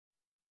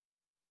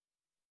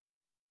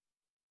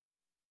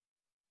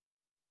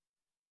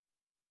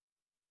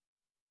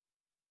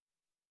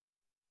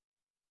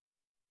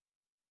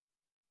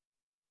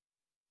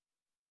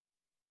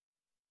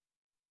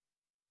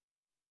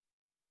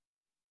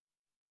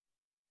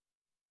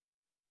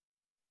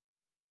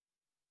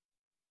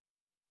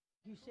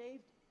You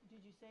saved? Did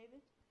you save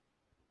it?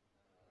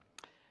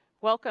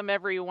 Welcome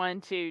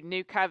everyone to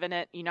New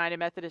Covenant United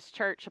Methodist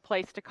Church, a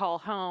place to call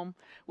home.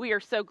 We are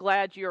so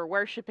glad you are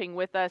worshiping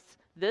with us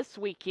this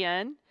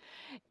weekend.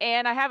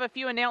 And I have a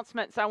few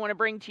announcements I want to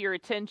bring to your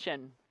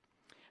attention.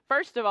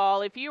 First of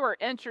all, if you are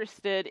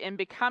interested in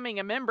becoming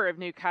a member of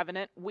New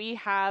Covenant, we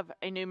have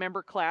a new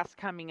member class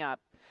coming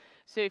up.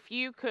 So if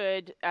you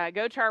could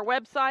go to our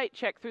website,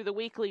 check through the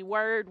weekly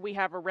word, we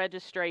have a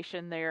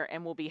registration there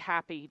and we'll be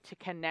happy to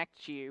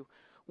connect you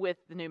with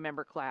the new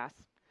member class.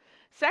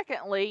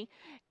 Secondly,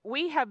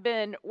 we have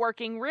been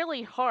working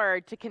really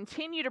hard to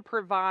continue to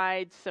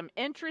provide some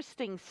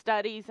interesting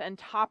studies and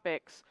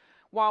topics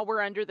while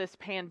we're under this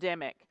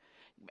pandemic.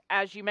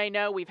 As you may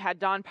know, we've had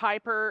Don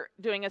Piper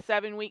doing a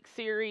 7-week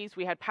series.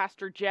 We had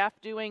Pastor Jeff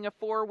doing a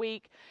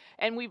 4-week,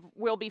 and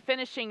we'll be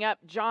finishing up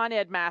John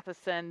Ed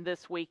Matheson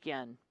this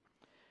weekend.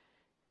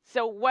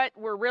 So what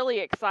we're really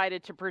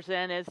excited to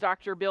present is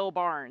Dr. Bill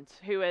Barnes,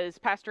 who is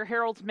Pastor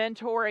Harold's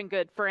mentor and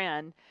good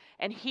friend,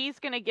 and he's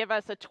going to give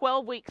us a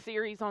 12-week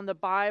series on the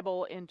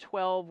Bible in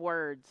 12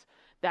 words.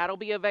 That'll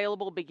be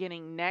available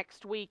beginning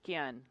next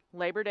weekend,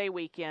 Labor Day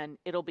weekend.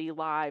 It'll be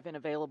live and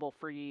available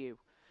for you.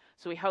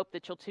 So we hope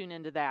that you'll tune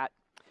into that.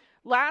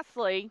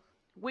 Lastly,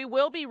 we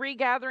will be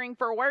regathering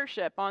for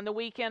worship on the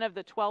weekend of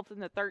the 12th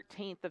and the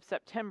 13th of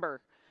September.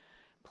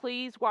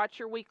 Please watch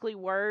your weekly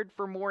word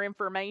for more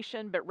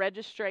information, but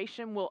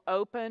registration will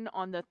open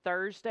on the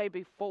Thursday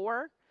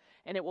before,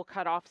 and it will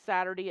cut off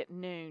Saturday at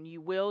noon.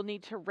 You will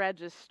need to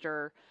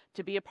register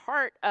to be a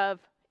part of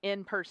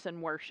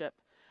in-person worship.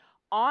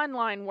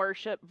 Online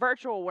worship,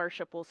 virtual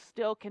worship will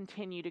still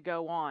continue to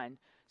go on.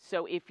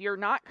 So if you're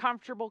not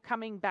comfortable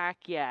coming back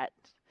yet,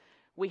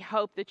 we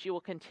hope that you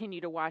will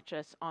continue to watch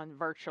us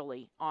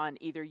virtually on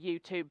either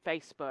YouTube,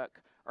 Facebook,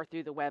 or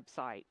through the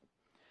website.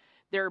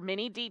 There are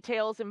many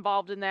details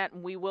involved in that,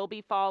 and we will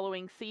be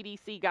following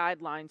CDC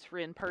guidelines for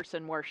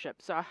in-person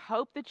worship. So I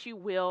hope that you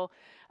will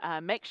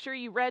make sure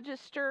you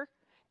register,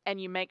 and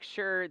you make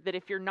sure that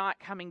if you're not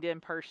coming to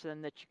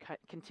in-person, that you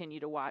continue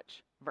to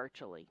watch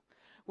virtually.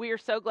 We are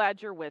so glad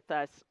you're with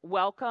us.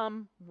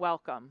 Welcome,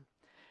 welcome.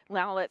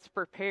 Now let's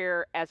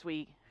prepare as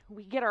we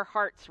get our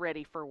hearts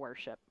ready for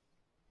worship.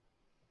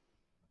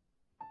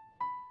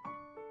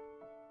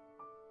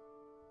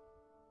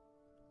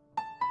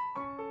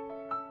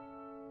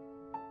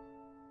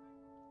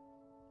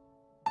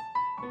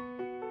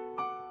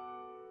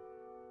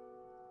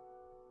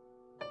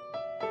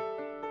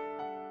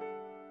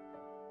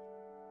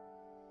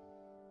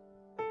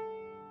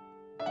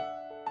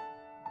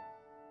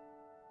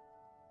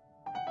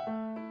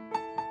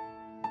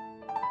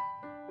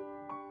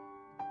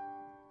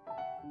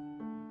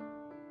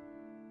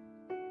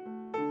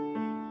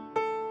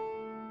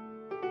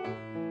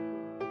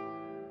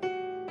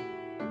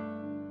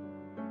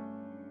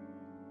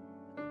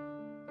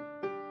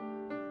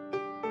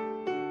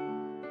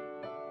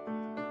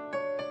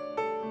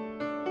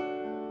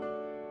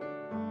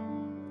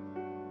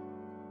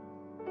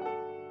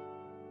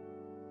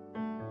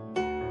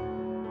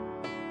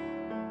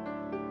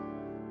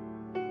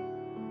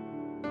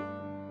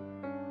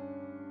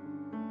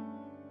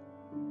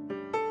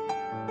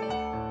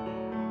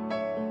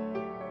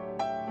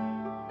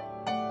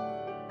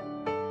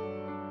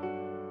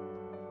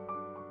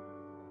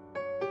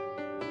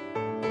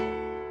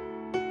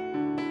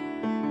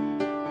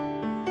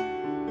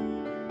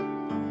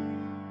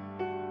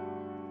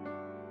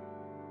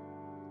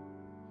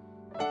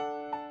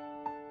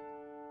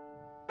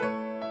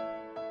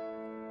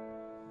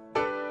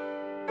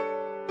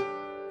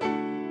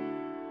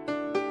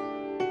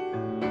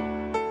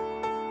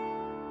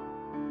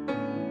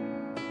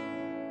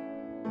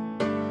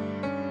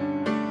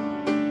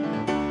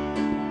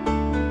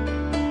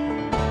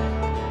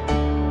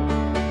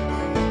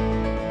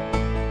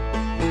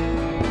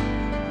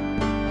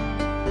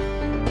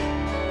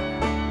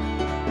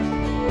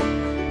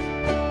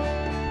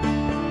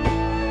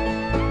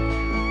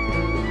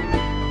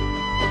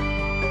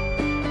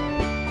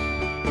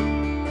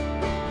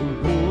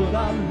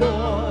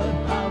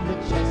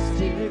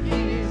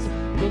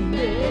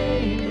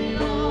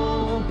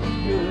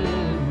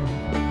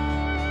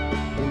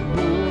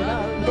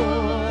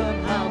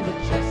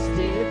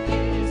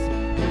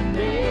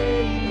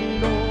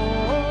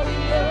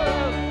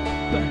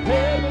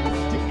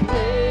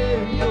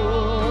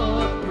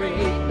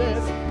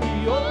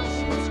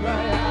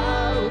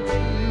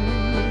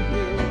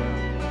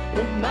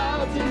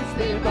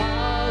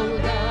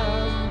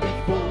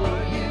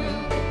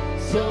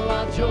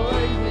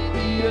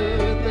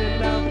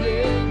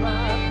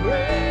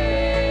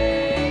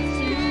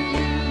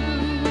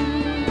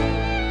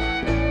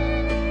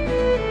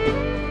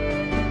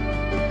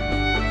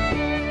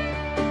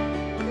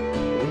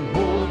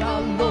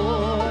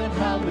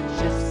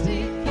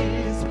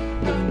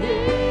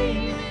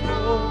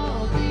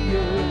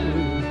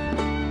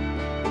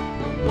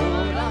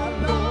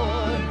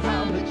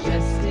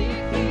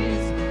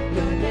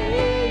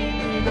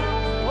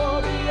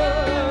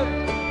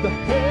 The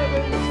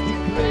heavens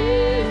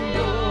declare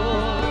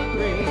your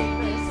grace.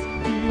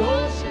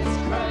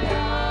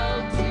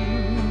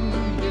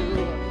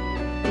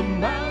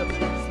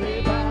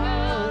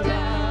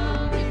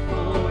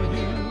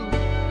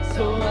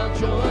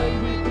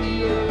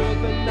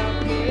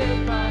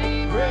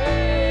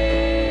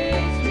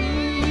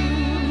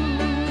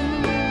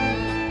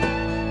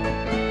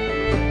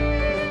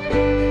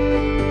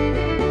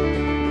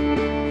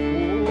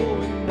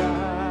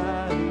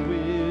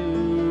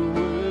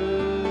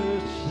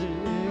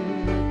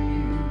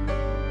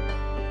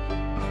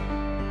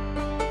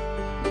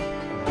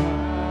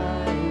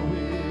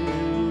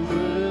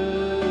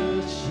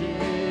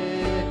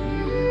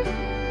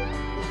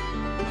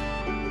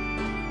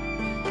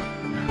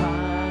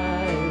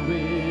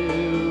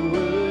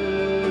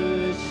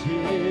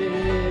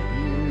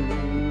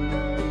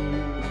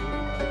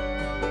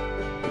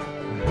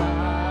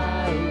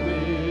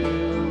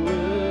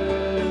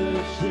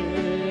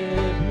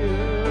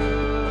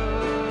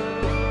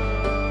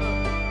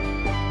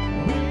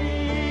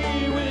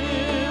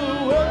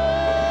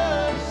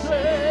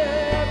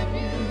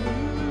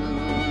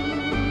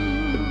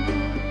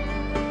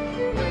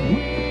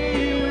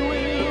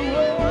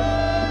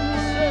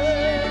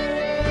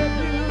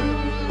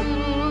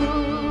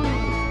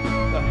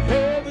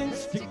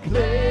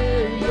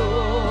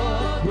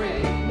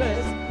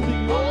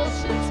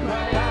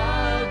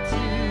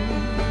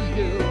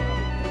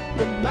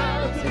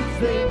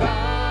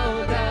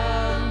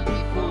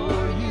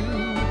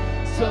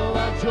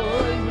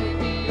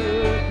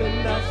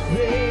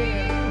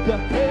 The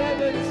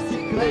heavens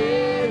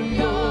declare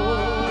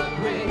your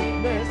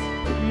greatness.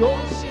 The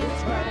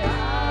oceans cry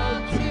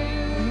out to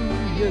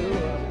you.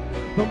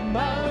 The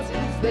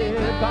mountains they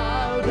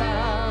bow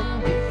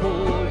down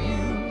before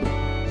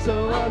you. So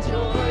I'll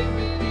join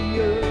with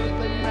the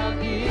earth and I'll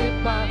give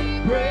my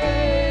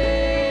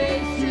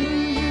praise to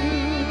you.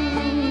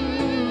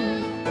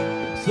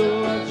 So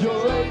I'll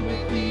join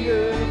with the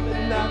earth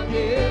and I'll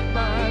give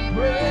my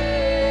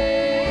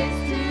praise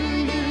to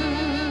you.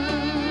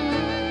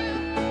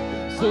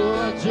 So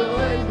I'll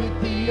join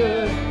with the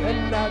earth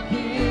and I'll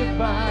give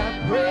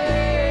my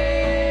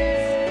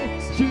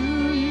praise to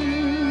you.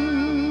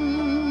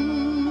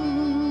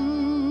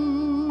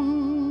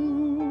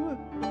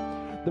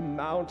 The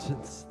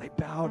mountains, they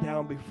bow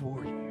down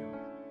before you.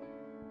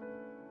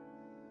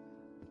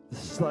 The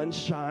sun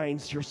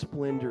shines your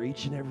splendor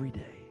each and every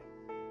day.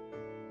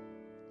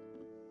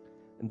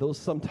 And though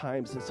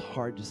sometimes it's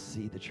hard to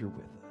see that you're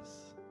with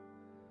us,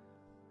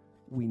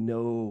 we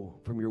know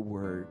from your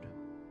word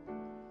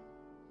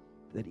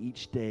that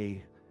each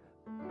day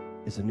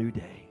is a new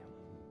day.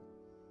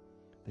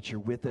 That you're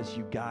with us,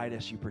 you guide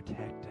us, you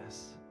protect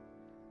us.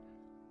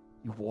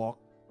 You walk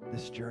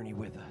this journey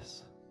with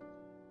us.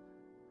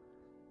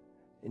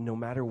 And no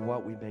matter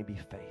what we may be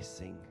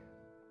facing,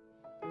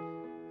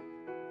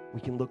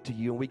 we can look to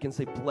you and we can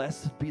say,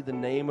 blessed be the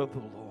name of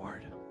the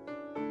Lord.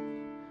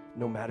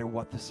 No matter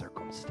what the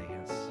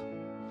circumstance,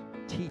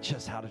 teach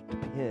us how to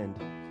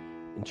depend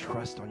and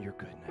trust on your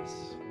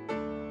goodness.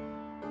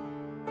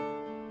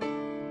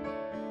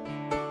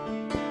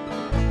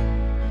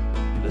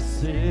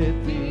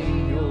 Blessed be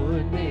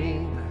your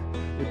name,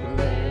 the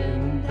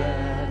land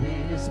that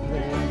is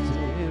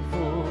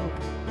plentiful,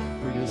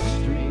 where your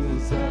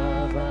streams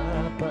of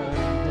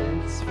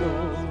abundance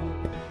flow.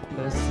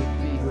 Blessed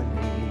be your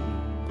name.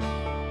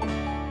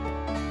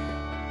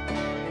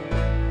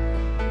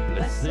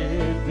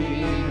 Blessed be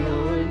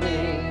your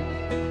name,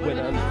 when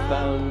I'm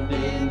found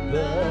in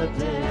the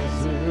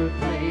desert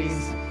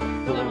place,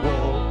 though I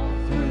walk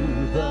through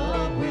the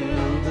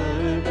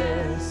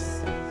wilderness.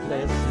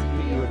 Blessed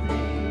be your name.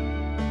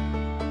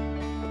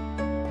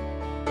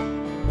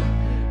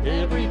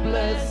 Every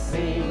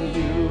blessing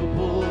you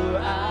pour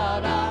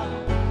out,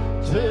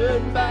 I'll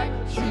turn back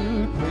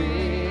to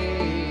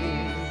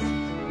praise.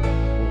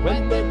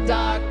 When the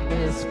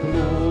darkness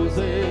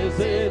closes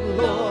in,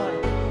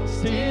 Lord,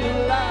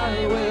 still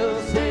I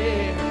will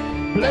say,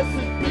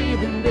 blessed be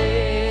the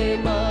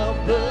name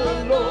of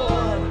the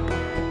Lord.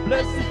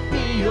 Blessed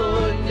be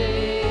your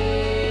name.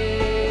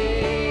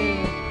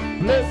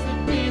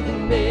 Blessed be the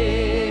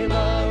name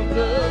of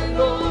the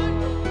Lord.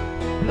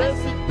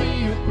 Blessed be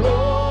your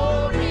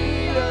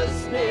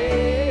glorious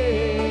name.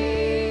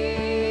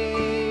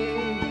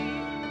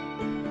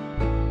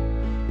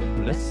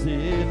 Blessed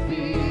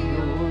be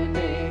your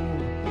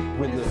name,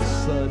 when the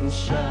sun's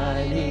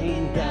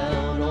shining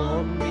down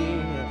on me,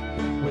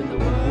 when the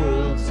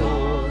world's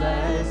all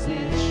as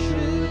it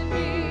should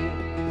be.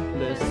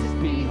 Blessed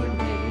be your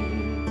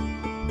name.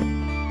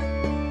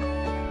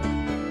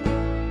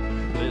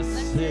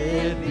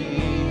 Blessed be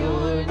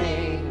your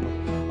name,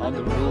 on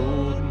the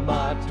road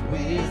marked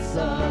with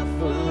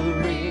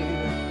suffering,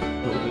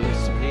 though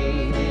there's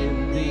pain in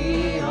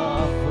the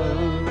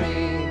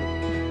offering.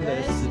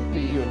 Blessed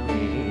be your name.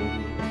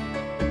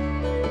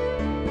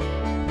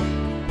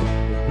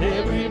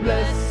 Every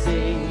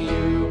blessing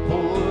you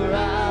pour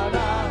out,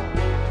 I'll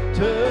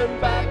turn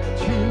back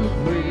to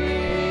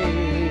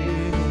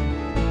praise.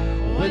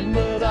 When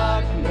the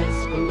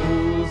darkness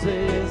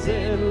closes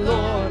in,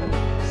 Lord,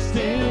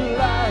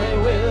 still I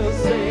will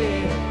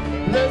say,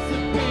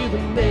 blessed be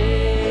the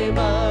name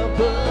of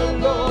the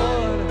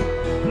Lord.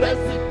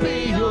 Blessed be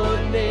your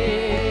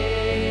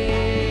name.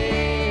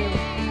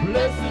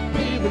 Blessed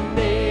be the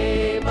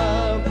name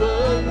of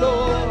the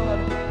Lord.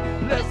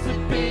 Blessed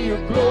be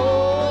your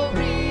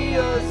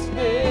glorious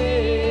name.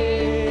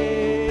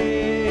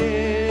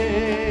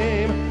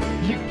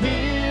 You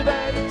give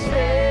and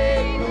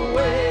take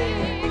away.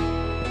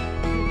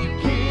 You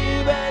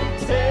give and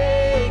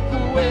take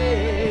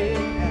away.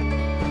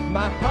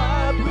 My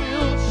heart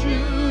will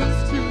choose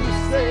to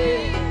say,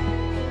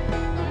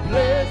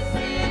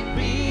 blessed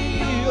be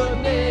your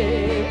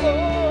name.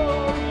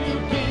 Oh, you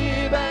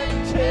give and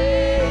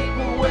take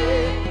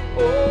away.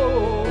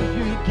 Oh,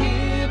 you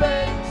give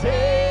and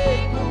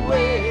take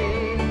away.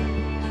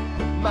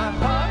 My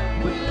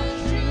heart will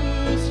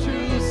choose to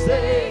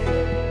say,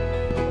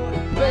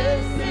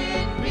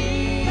 blessed be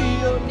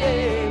your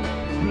name.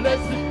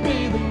 Blessed be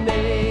the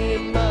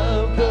name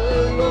of the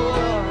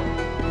Lord.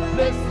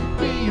 Blessed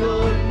be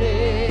your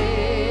name.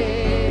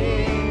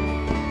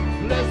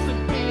 Blessed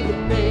be the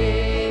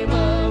name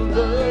of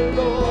the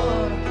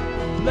Lord.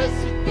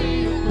 Blessed be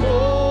your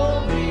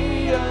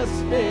glorious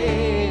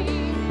name.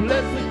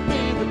 Blessed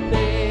be the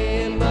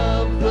name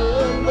of the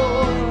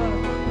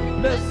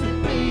Lord. Blessed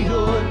be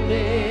your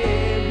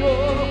name,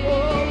 your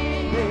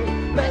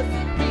name.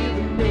 Blessed be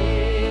the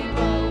name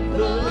of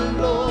the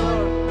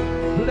Lord.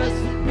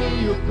 Blessed be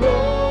your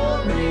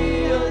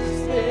glorious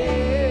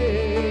name.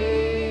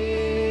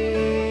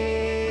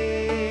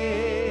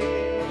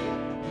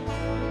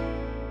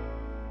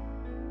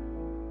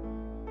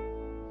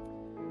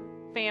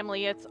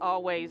 family, it's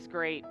always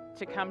great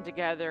to come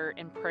together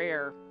in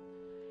prayer.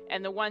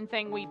 And the one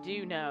thing we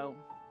do know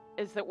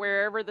is that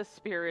wherever the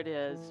Spirit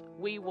is,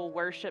 we will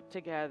worship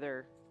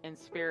together in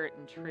spirit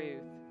and truth.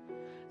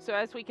 So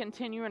as we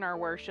continue in our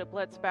worship,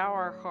 let's bow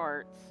our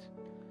hearts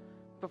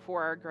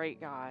before our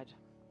great God.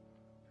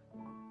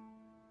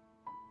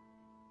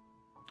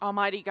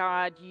 Almighty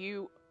God,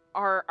 you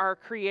are our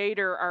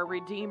Creator, our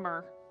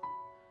Redeemer,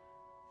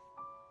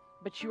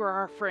 but you are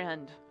our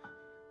friend.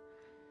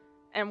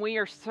 And we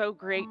are so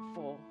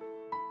grateful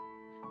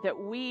that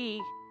we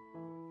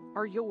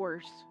are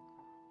yours.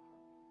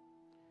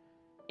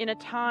 In a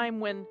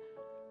time when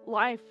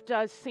life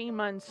does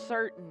seem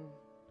uncertain,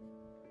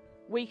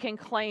 we can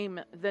claim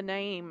the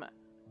name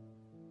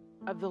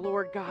of the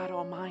Lord God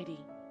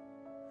Almighty,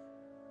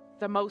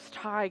 the Most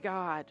High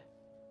God,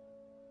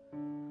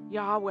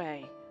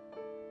 Yahweh,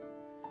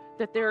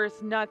 that there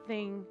is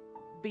nothing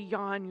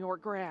beyond your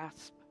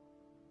grasp.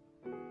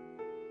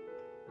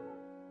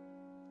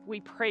 We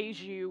praise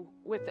you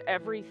with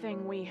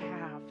everything we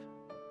have.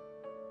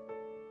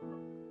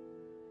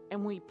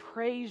 And we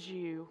praise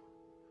you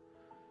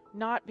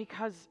not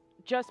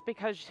just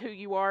because who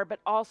you are, but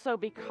also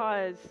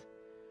because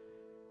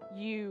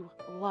you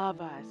love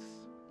us.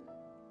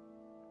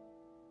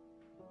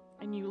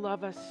 And you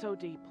love us so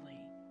deeply.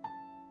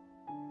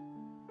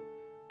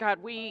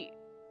 God, we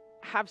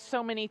have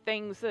so many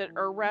things that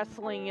are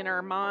wrestling in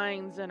our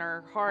minds and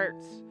our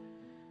hearts.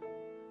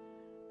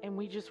 And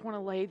we just want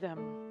to lay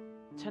them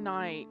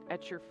tonight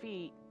at your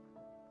feet.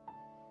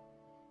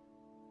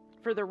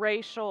 For the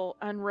racial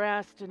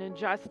unrest and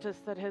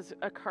injustice that has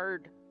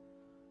occurred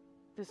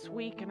this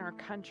week in our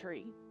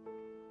country,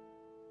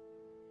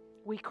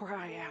 we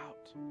cry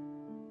out.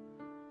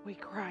 We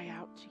cry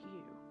out to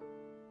you.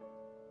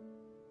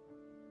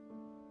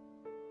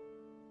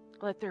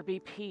 Let there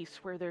be peace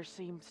where there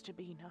seems to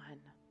be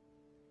none.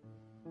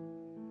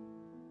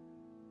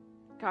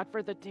 God,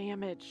 for the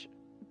damage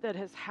that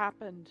has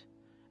happened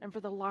and for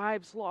the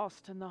lives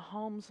lost and the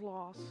homes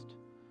lost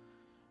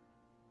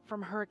from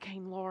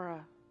Hurricane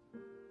Laura,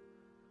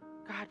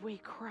 God, we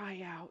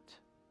cry out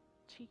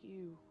to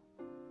you.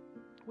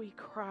 We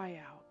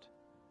cry out.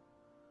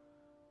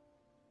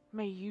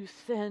 May you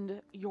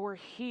send your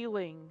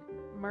healing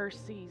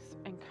mercies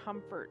and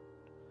comfort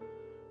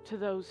to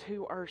those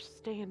who are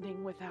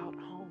standing without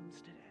homes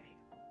today.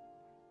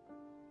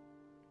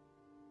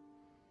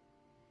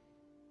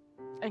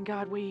 And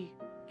God, we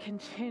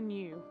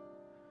continue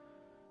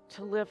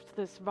to lift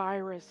this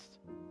virus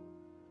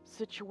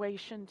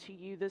situation to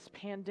you, this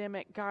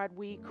pandemic. God,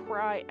 we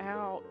cry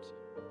out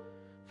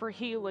for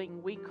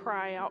healing. We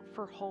cry out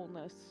for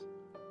wholeness.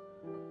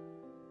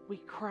 We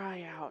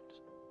cry out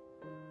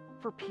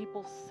for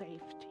people's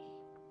safety.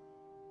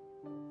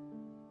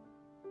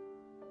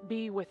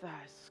 Be with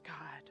us,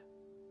 God,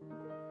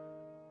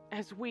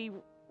 as we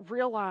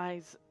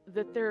realize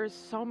that there's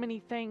so many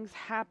things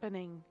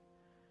happening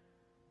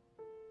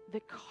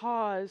that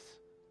cause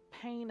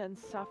pain and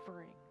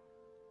suffering.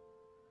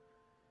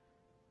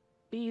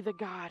 Be the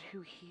God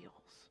who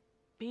heals.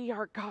 Be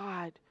our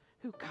God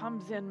who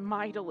comes in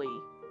mightily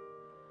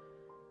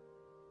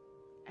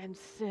and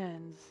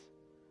sends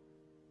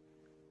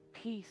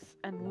peace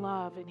and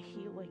love and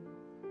healing.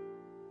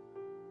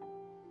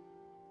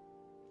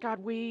 God,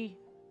 we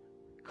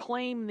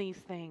claim these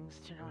things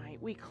tonight.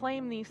 We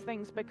claim these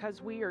things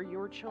because we are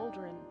your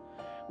children.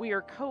 We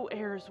are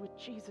co-heirs with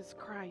Jesus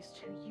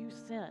Christ, who you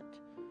sent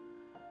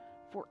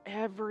for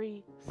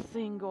every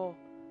single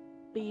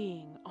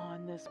being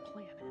on this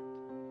planet.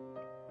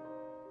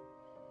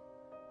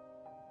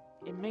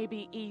 It may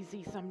be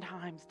easy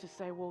sometimes to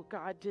say, well,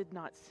 God did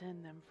not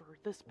send them for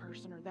this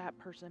person or that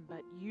person,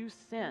 but you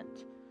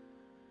sent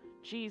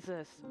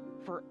Jesus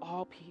for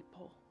all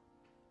people.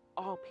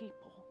 All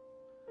people.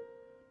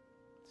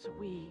 So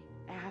we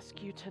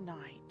ask you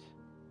tonight,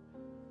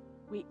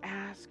 we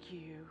ask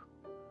you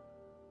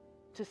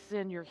to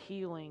send your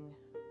healing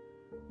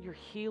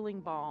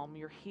balm,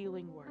 your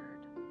healing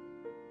word.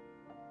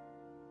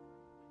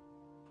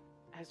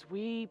 As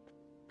we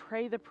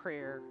pray the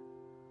prayer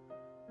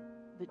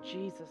that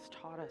Jesus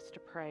taught us to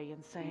pray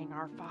in saying,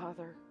 Our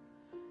Father,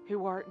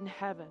 who art in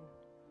heaven,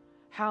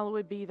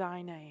 hallowed be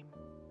thy name.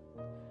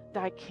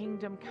 Thy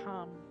kingdom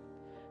come,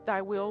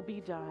 thy will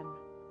be done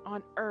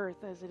on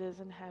earth as it is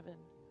in heaven.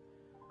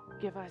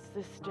 Give us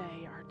this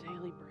day our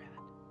daily bread,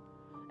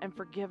 and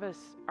forgive us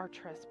our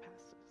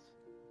trespasses,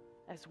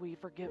 as we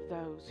forgive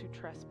those who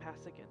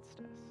trespass against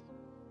us.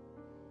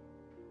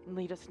 And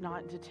lead us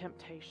not into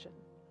temptation,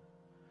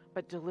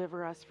 but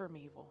deliver us from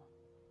evil.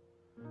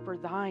 For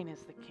thine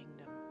is the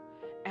kingdom,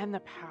 and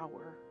the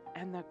power,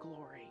 and the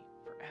glory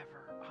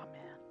forever.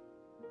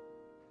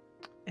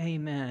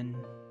 Amen. Amen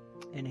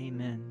and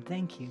amen.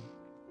 Thank you.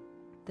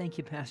 Thank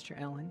you, Pastor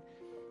Ellen.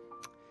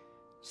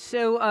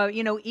 So,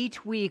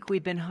 each week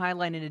we've been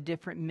highlighting a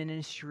different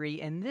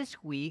ministry, and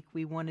this week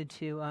we wanted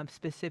to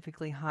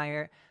specifically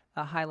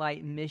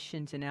highlight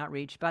missions and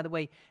outreach. By the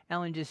way,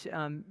 Ellen just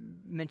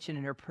mentioned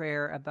in her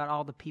prayer about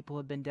all the people who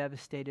have been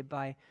devastated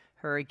by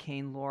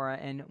Hurricane Laura.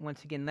 And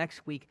once again,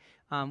 next week,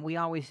 we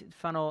always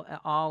funnel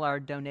all our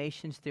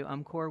donations through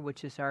UMCOR,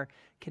 which is our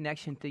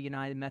connection to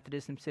United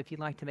Methodism. So if you'd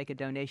like to make a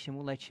donation,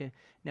 we'll let you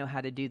know how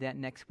to do that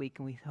next week.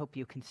 And we hope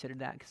you'll consider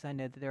that, because I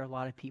know that there are a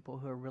lot of people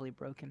who are really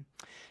broken.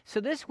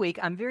 So this week,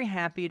 I'm very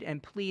happy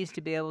and pleased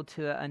to be able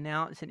to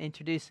announce and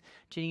introduce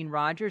Janine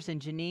Rogers.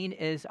 And Janine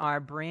is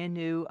our brand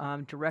new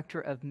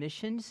Director of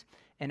Missions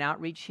and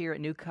Outreach here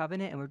at New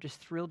Covenant, and we're just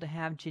thrilled to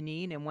have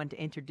Janine and want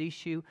to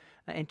introduce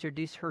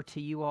her to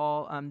you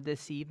all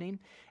this evening.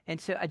 And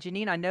so,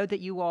 Janine, I know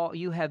that you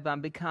have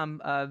become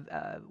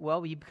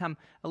you've become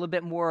a little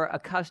bit more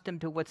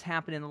accustomed to what's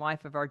happened in the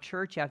life of our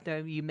church after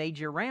you made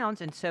your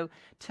rounds. And so,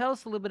 tell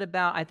us a little bit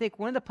about. I think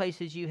one of the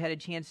places you had a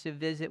chance to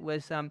visit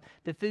was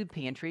the food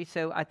pantry.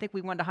 So, I think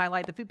we wanted to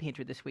highlight the food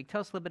pantry this week. Tell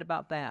us a little bit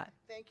about that.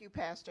 Thank you,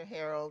 Pastor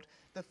Harold.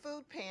 The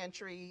food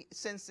pantry,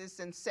 since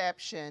its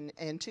inception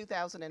in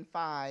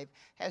 2005,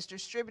 has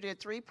distributed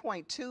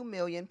 3.2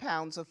 million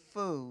pounds of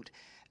food.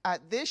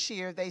 This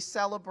year, they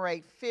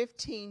celebrate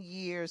 15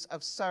 years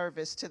of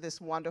service to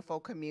this wonderful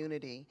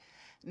community.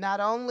 Not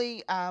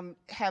only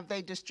have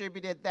they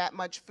distributed that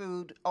much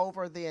food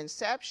over the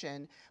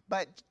inception,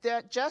 but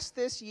just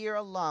this year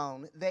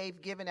alone,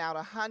 they've given out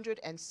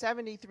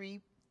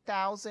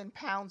 173,000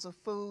 pounds of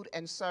food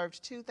and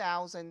served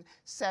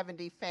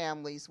 2,070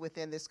 families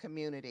within this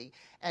community.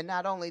 And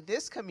not only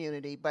this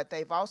community, but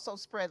they've also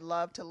spread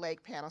love to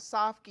Lake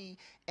Panasoffkee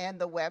and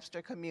the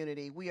Webster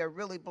community. We are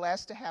really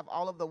blessed to have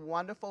all of the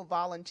wonderful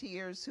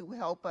volunteers who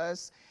help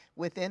us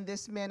within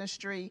this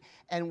ministry,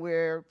 and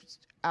we're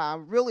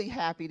really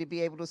happy to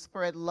be able to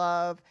spread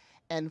love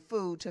and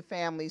food to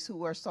families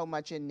who are so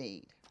much in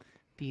need.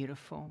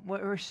 Beautiful.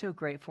 Well, we're so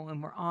grateful,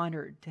 and we're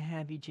honored to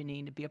have you,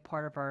 Janine, to be a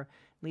part of our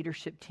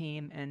leadership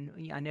team. And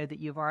I know that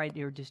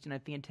you're just doing a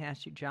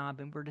fantastic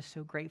job, and we're just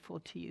so grateful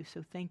to you.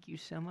 So thank you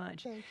so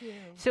much. Thank you.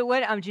 So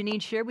what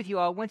Janine shared with you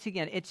all, once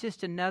again, it's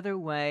just another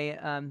way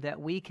that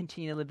we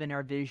continue to live in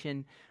our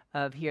vision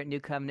of here at New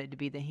Covenant to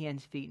be the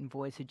hands, feet, and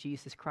voice of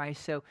Jesus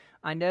Christ. So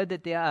I know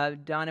that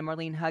Don and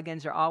Marlene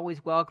Huggins are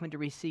always welcome to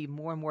receive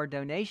more and more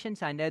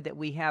donations. I know that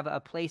we have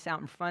a place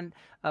out in front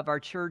of our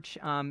church,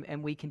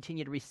 and we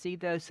continue to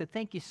receive those. So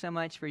thank you so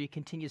much for your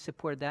continued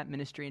support of that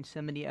ministry and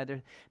so many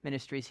other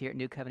ministries here at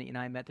New Covenant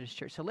United Methodist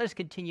Church. So let us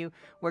continue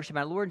worshiping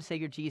our Lord and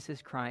Savior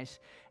Jesus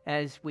Christ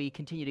as we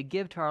continue to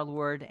give to our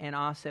Lord, and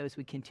also as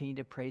we continue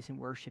to praise and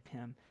worship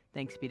Him.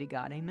 Thanks be to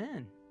God.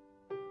 Amen.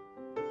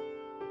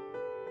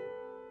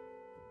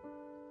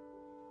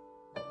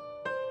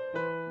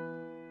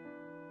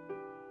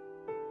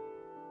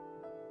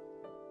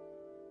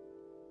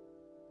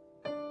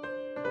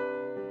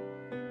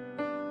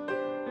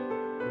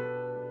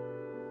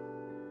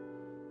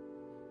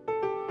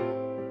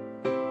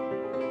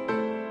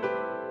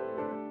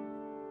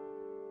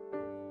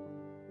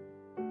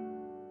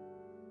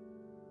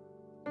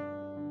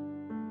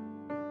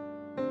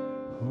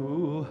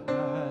 Who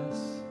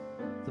has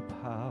the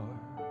power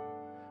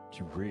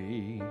to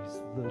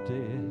raise the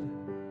dead?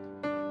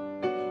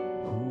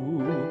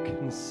 Who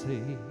can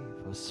save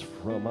us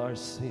from our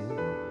sin?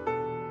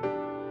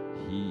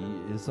 He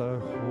is our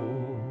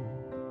hope,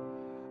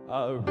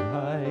 our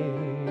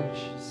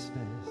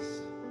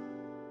righteousness.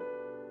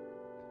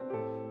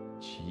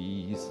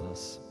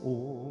 Jesus,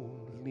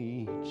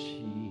 only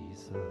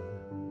Jesus.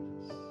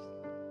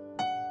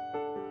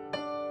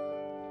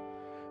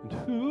 And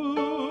who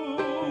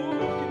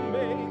can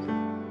make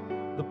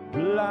the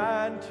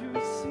blind to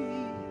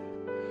see?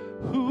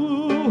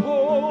 Who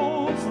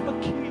holds the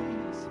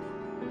keys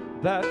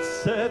that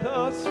set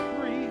us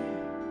free?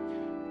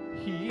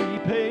 He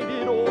paid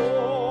it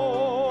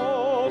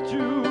all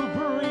to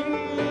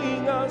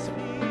bring us peace.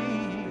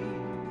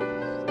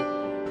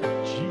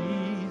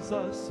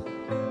 Jesus,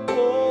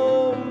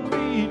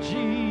 only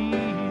Jesus.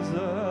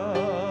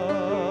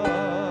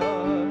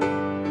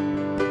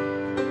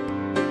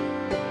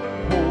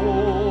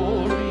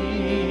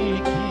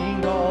 Holy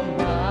King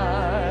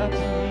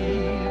Almighty,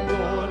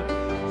 Lord,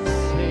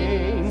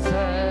 saints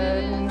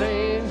and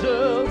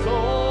angels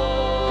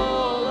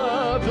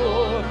all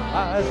adore.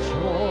 I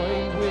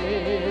join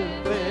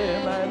with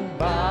them and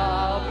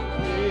bow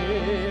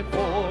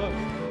before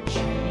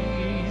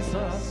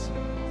Jesus,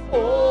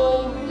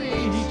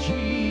 only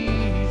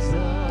Jesus.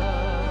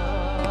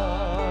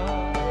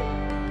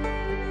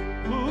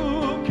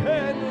 Who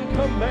can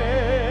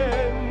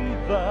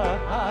command the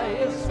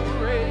highest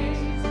praise?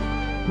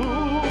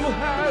 Who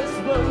has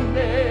the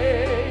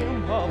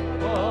name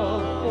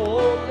above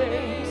all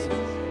names?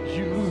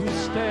 You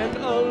stand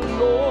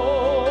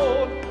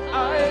alone,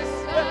 I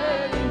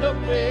stand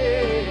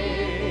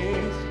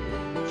amazed.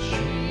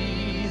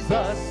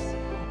 Jesus,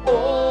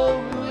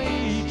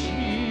 only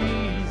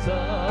Jesus.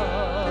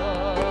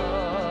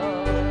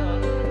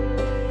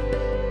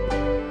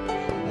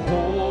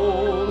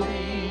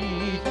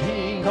 Holy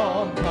King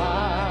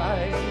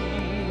Almighty,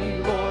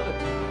 Lord,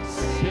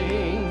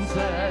 saints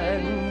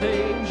and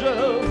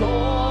angels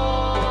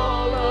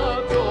all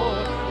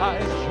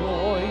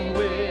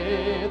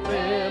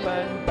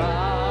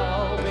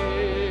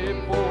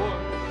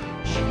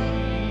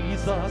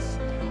Jesus,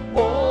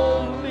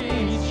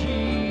 only Jesus.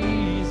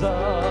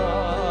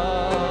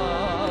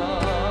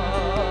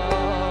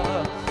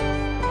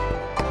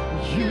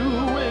 You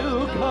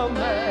will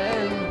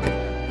command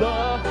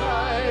the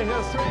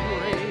highest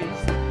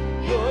praise.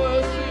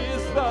 Yours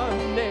is the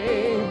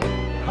name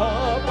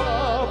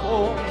above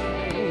all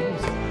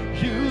names.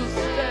 You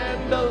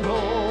stand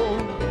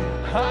alone,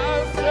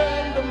 I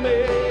stand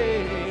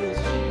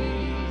amazed.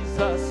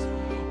 Jesus,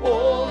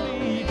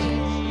 only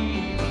Jesus.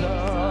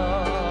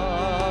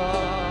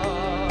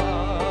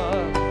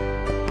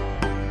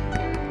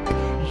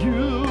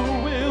 You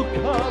will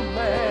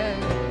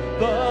command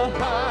the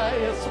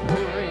highest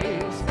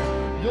praise.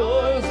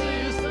 Yours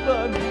is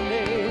the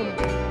name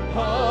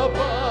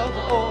above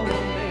all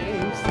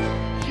names.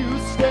 You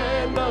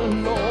stand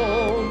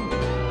alone,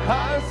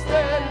 I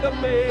stand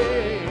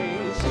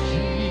amazed.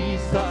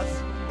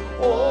 Jesus,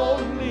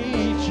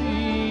 only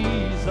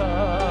Jesus.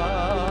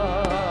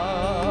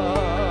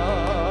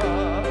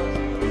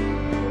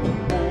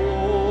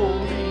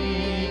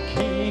 Holy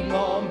King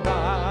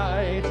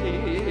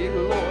Almighty,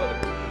 Lord,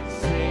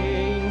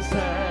 saints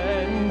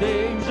and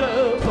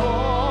angels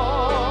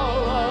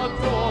all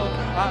adore.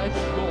 I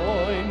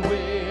join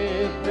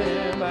with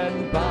them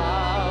and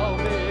bow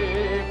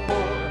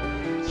before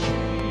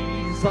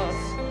Jesus,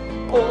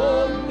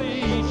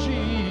 only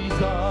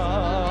Jesus.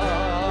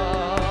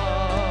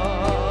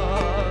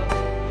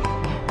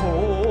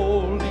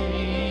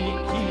 Holy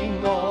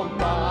King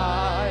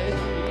Almighty,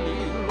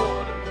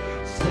 Lord,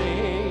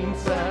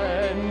 saints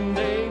and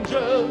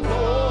angels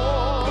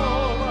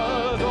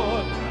all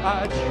adore.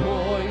 I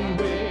join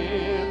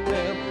with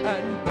them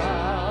and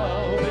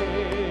bow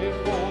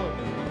before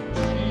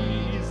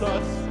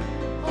Jesus,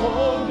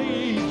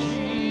 only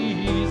Jesus.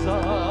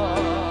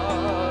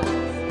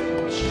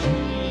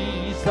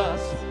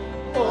 Jesus,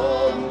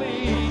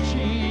 only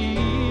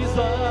Jesus.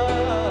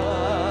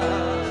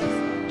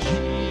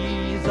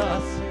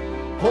 Jesus,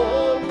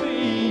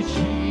 only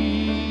Jesus.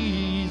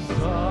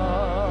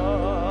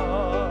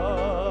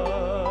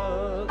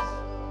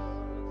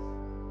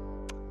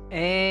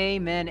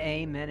 Amen,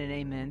 amen, and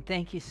amen.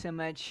 Thank you so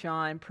much,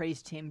 Sean.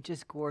 Praise team,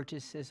 just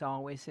gorgeous as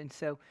always. And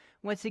so,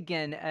 once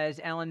again, as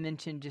Alan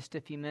mentioned just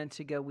a few minutes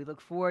ago, we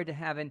look forward to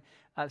having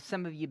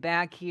some of you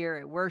back here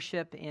at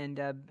worship and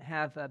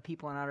have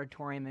people in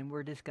auditorium, and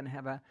we're just going to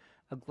have a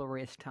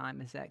glorious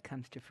time as that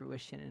comes to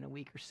fruition in a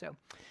week or so.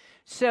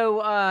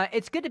 So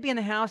it's good to be in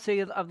the house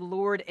of the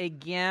Lord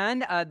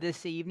again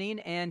this evening,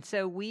 and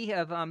so we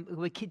have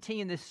we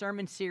continue this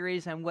sermon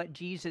series on what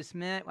Jesus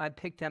meant. I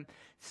picked up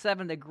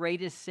 7 of the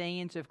greatest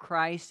sayings of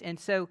Christ, and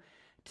so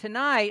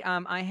tonight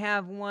I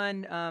have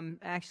one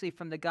actually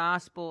from the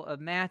Gospel of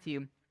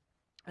Matthew,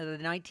 the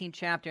 19th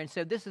chapter, and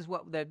so this is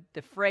what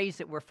the phrase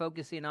that we're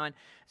focusing on.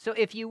 So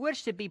if you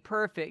wish to be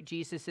perfect,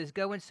 Jesus says,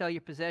 go and sell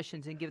your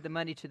possessions and give the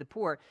money to the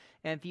poor,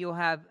 and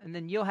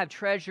then you'll have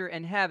treasure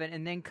in heaven,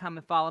 and then come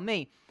and follow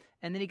me.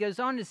 And then he goes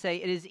on to say,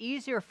 it is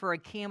easier for a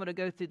camel to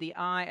go through the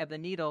eye of the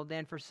needle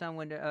than for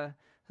someone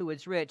who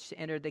is rich to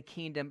enter the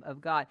kingdom of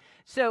God.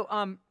 So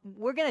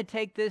we're going to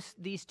take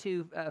these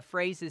two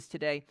phrases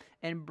today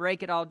and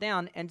break it all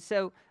down. And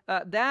so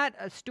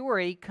that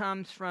story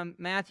comes from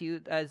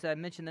Matthew, as I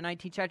mentioned, the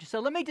 19th chapter. So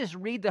let me just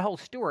read the whole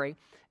story,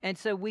 and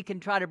so we can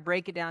try to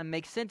break it down and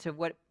make sense of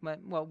what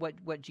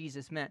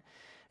Jesus meant.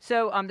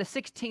 So the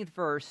 16th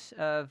verse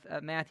of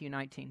Matthew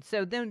 19.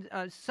 So then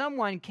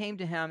someone came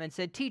to him and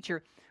said,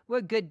 Teacher,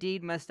 what good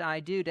deed must I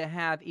do to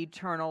have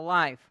eternal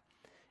life?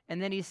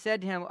 And then he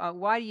said to him,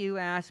 why do you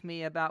ask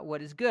me about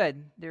what is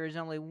good? There is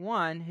only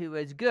one who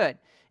is good.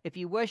 If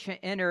you wish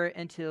to enter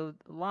into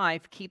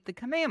life, keep the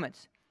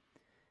commandments.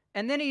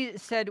 And then he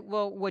said,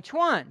 well, which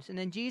ones? And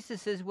then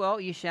Jesus says, well,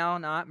 you shall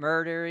not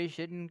murder, you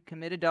shouldn't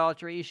commit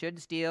adultery, you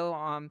shouldn't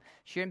steal,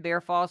 shouldn't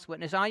bear false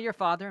witness, honor your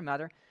father and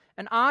mother.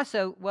 And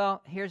also,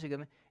 well, here's a good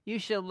one, you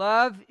shall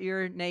love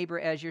your neighbor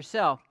as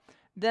yourself.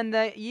 Then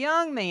the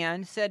young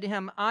man said to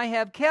him, I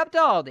have kept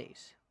all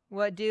these.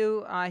 What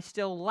do I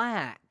still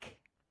lack?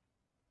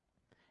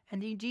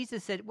 And then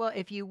Jesus said, well,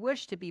 if you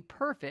wish to be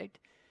perfect,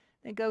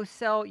 then go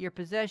sell your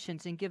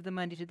possessions and give the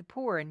money to the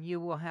poor, and you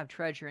will have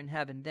treasure in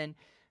heaven. Then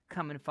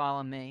come and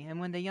follow me.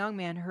 And when the young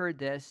man heard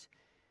this,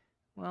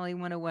 well, he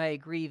went away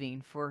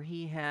grieving, for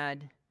he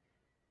had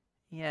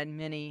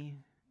many,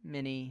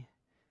 many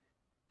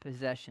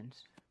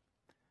possessions.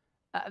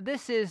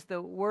 This is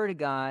the word of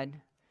God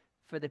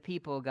for the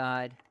people of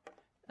God.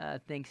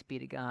 Thanks be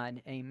to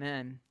God.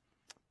 Amen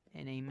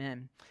and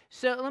amen.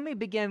 So let me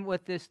begin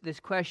with this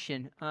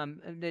question.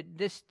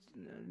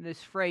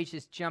 This phrase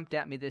just jumped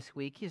at me this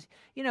week.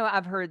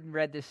 I've heard and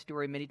read this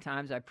story many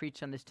times. I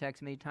preached on this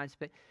text many times.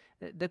 But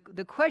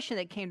the question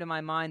that came to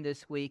my mind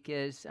this week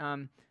is,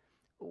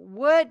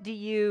 what do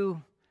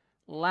you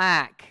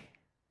lack?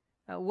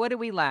 What do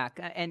we lack?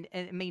 And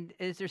I mean,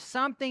 is there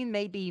something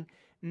maybe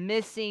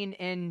missing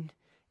in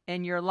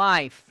your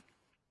life?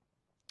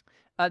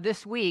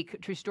 This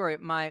week, true story,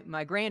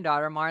 my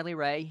granddaughter, Marley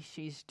Ray,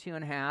 she's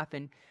 2.5,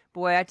 and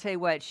Boy, I tell you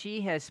what,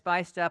 she has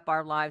spiced up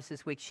our lives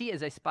this week. She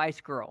is a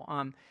spice girl.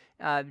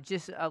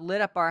 Just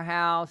lit up our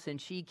house, and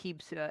she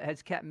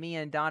has kept me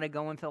and Donna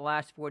going for the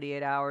last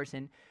 48 hours,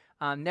 and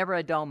never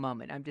a dull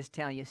moment, I'm just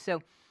telling you.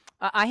 So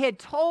I had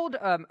told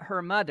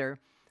her mother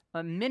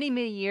many,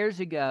 many years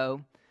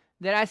ago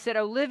that I said,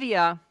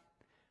 Olivia,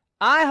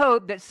 I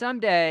hope that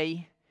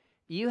someday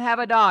you have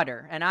a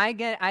daughter, and I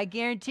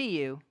guarantee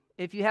you,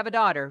 if you have a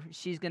daughter,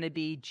 she's going to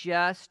be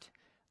just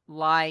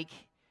like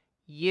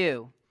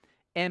you.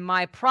 And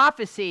my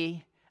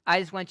prophecy, I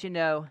just want you to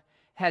know,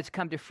 has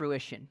come to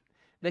fruition,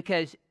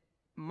 because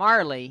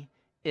Marley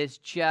is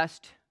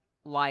just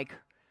like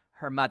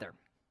her mother.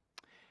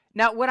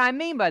 Now, what I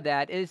mean by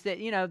that is that,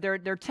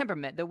 their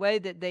temperament, the way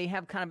that they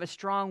have kind of a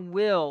strong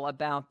will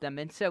about them.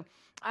 And so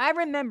I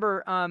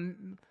remember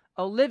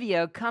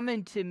Olivia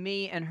coming to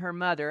me and her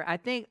mother. I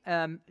think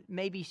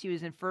maybe she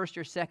was in first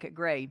or second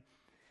grade.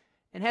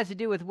 It has to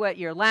do with what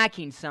you're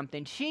lacking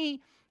something.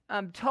 She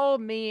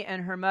told me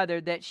and her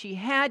mother that she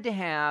had to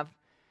have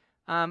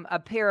a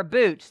pair of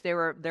boots. They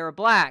were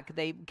black.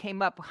 They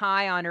came up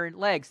high on her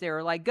legs. They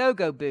were like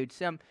go-go boots,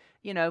 from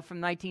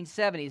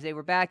 1970s. They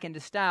were back into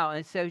style.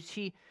 And so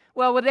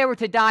they were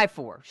to die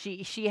for.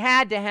 She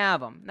had to have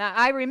them. Now,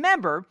 I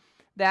remember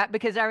that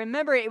because I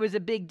remember it was a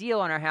big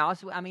deal in our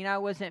house. I mean, I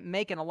wasn't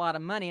making a lot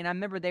of money, and I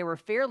remember they were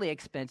fairly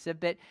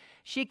expensive, but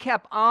she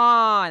kept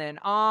on and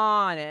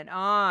on and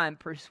on,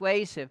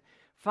 persuasive.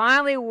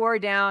 Finally wore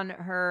down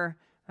her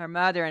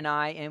mother and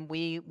I, and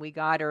we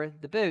got her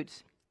the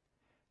boots.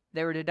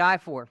 They were to die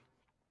for.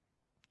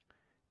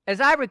 As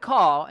I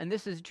recall, and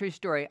this is a true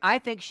story, I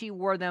think she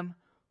wore them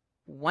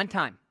one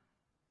time.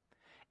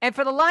 And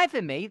for the life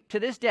of me, to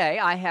this day,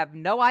 I have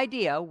no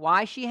idea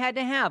why she had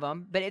to have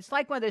them, but it's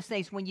like one of those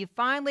things when you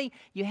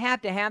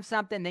have to have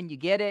something, then you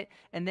get it,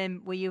 and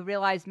then when you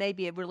realize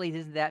maybe it really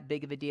isn't that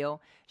big of a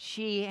deal,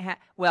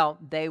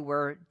 they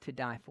were to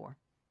die for.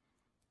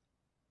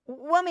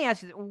 Let me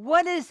ask you,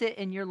 what is it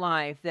in your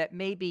life that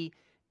maybe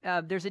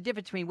there's a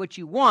difference between what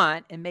you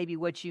want and maybe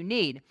what you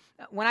need?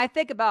 When I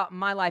think about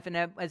my life, and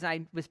as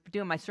I was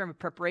doing my sermon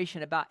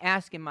preparation about I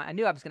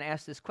knew I was going to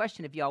ask this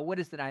question of y'all, what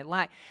is it I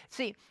lack?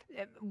 See,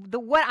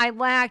 what I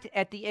lacked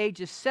at the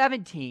age of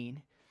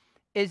 17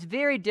 is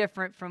very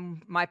different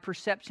from my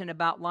perception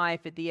about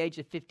life at the age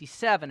of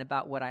 57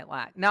 about what I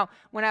lacked. Now,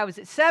 when I was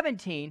at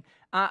 17,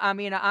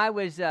 I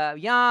was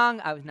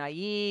young, I was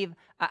naive,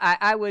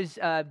 I was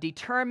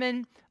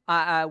determined.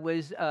 I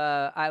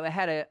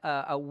had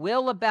a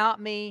will about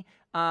me.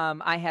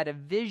 I had a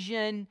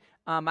vision.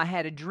 I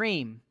had a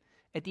dream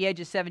at the age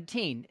of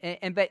 17.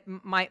 But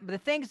the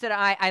things that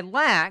I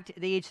lacked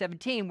at the age of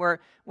 17 were,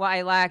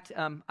 I lacked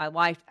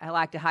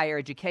a higher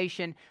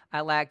education.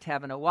 I lacked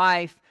having a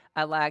wife.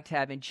 I lacked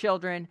having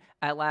children.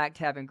 I lacked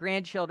having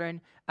grandchildren.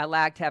 I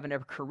lacked having a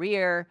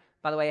career.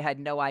 By the way, I had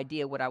no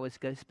idea what I was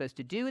supposed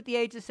to do at the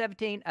age of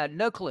 17.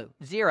 No clue.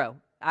 Zero.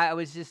 I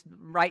was just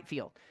right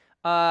field.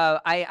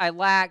 I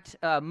lacked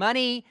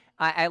money.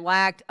 I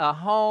lacked a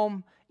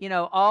home.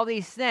 All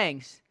these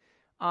things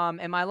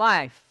in my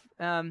life.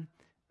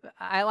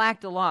 I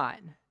lacked a lot.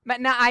 But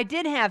now I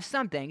did have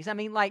some things. I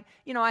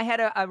had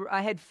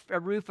a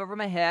roof over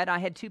my head. I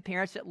had two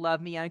parents that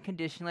loved me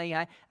unconditionally.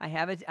 I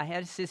had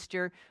a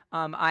sister.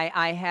 I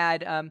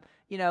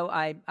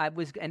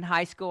was in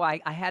high school. I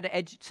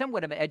had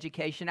somewhat of an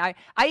education. I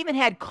even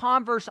had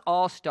Converse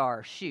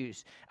All-Star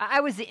shoes.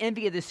 I was the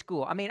envy of the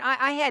school. I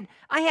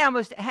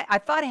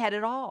thought I had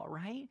it all,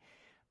 right?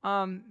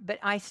 But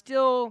I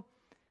still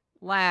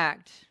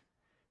lacked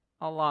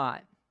a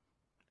lot.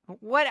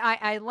 What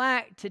I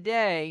lack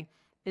today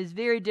is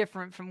very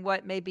different from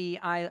what maybe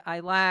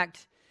I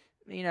lacked,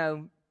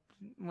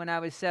 when I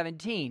was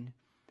 17.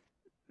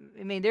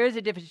 There is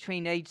a difference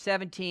between age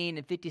 17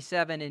 and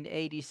 57 and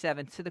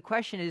 87. So the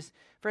question is,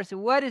 first,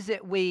 what do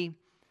we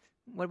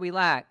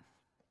lack?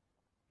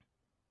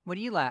 What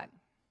do you lack?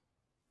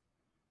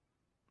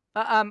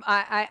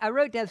 I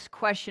wrote down this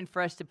question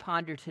for us to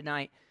ponder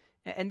tonight,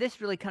 and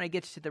this really kind of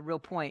gets to the real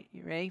point.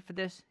 You ready for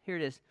this? Here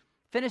it is.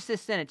 Finish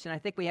this sentence, and I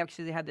think we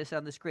actually have this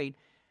on the screen.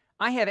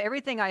 I have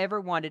everything I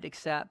ever wanted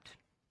except.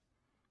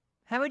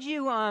 How would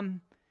you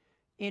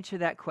answer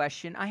that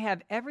question? I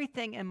have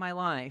everything in my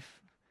life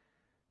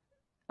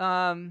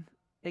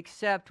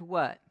except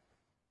what?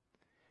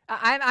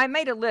 I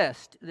made a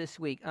list this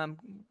week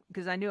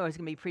because I knew I was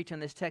going to be preaching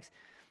on this text.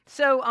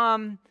 So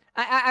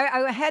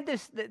I had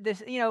this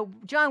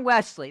John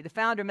Wesley, the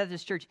founder of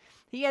Methodist Church.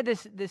 He had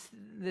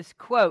this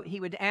quote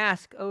he would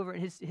ask over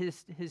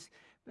his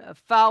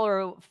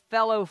fellow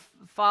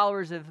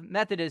followers of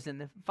Methodism,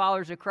 the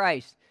followers of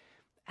Christ.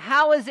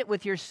 How is it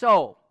with your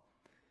soul?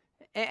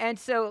 And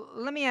so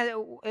let me ask,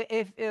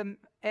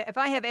 if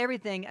I have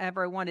everything I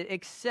ever wanted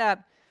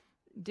except,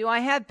 do I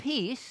have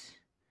peace?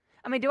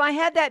 Do I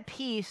have that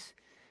peace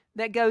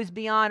that goes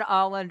beyond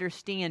all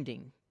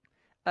understanding,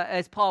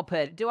 as Paul put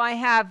it? Do I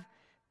have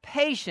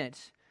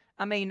patience?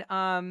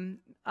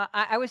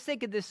 I was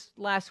thinking this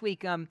last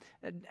week.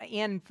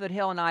 Ann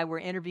Foothill and I were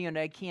interviewing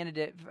a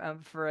candidate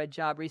for a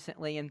job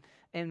recently, and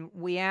and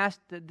we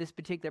asked this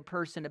particular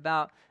person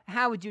about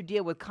how would you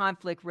deal with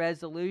conflict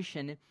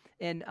resolution,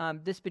 and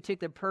this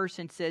particular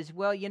person says,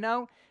 well,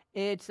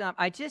 it's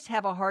I just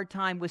have a hard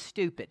time with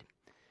stupid.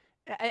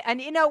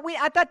 And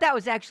I thought that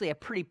was actually a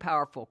pretty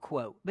powerful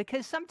quote,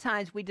 because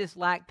sometimes we just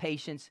lack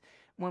patience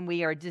when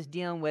we are just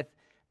dealing with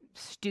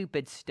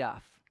stupid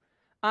stuff.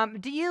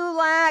 Do you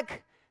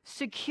lack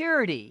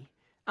security?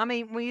 I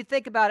mean, when you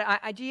think about it,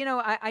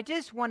 I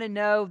just want to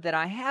know that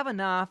I have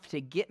enough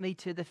to get me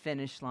to the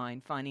finish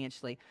line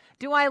financially.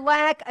 Do I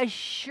lack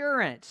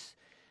assurance,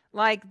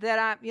 like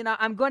that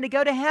I'm going to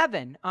go to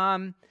heaven?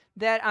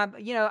 That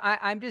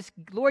I'm just,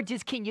 Lord,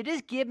 can you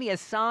just give me a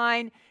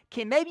sign?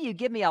 Maybe you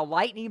give me a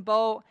lightning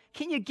bolt?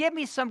 Can you give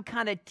me some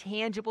kind of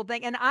tangible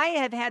thing? And I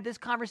have had this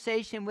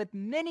conversation with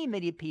many,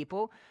 many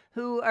people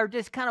who are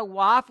just kind of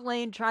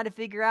waffling, trying to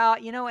figure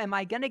out, am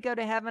I going to go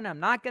to heaven? I'm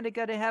not going to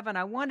go to heaven.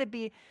 I want to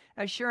be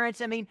assurance.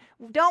 I mean,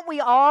 don't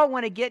we all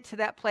want to get to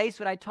that place?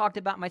 What I talked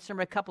about in my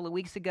sermon a couple of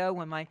weeks ago,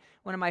 when one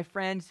of my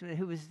friends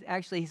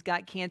he's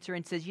got cancer,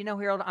 and says,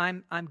 Harold,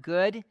 I'm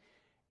good.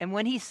 And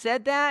when he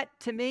said that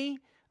to me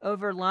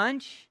over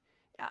lunch,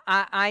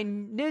 I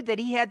knew that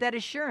he had that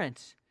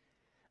assurance.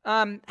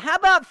 How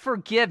about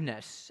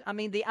forgiveness? I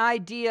mean, the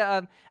idea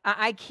of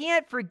I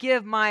can't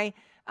forgive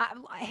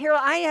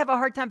Harold, I have a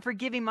hard time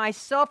forgiving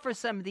myself for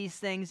some of these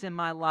things in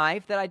my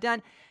life that I've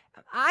done.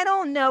 I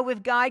don't know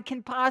if God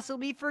can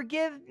possibly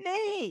forgive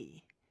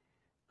me.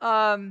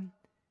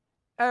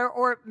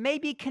 Or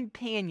maybe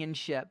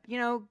companionship.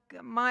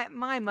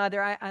 My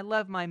mother, I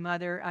love my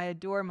mother. I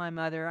adore my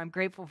mother. I'm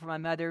grateful for my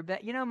mother.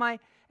 But,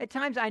 at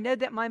times I know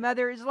that my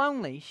mother is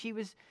lonely. She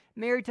was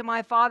married to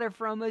my father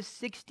for almost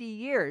 60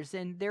 years.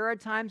 And there are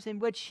times in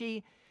which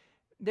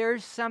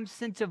there's some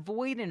sense of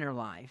void in her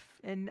life.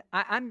 And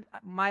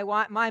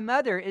my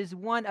mother is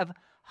one of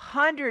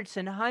hundreds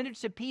and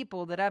hundreds of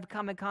people that I've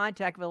come in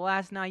contact with the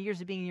last 9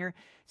 years of being your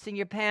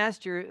senior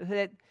pastor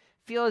that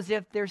feel as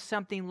if there's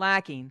something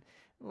lacking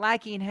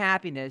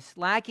happiness,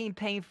 lacking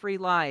pain-free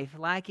life,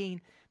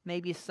 lacking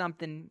maybe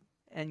something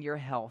in your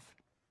health.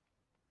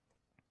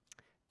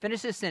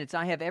 Finish this sentence.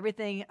 I have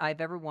everything I've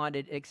ever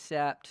wanted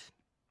except.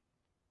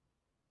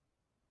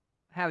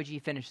 How would you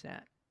finish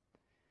that?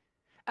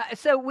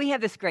 So we have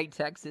this great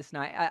text this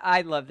night.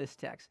 I love this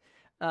text.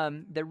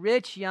 The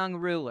rich young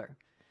ruler.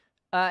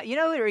 What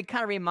it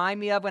kind of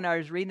reminded me of when I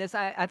was reading this?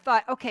 I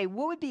thought, okay,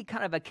 what would be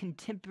kind of a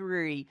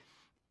contemporary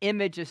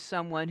image of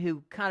someone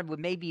who kind of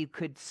maybe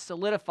could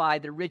solidify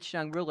the rich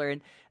young ruler?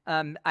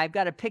 And I've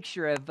got a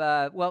picture of,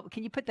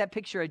 can you put that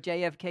picture of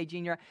JFK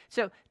Jr.?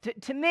 So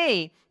to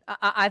me,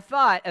 I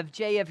thought of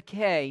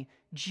JFK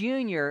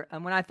Jr.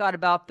 and when I thought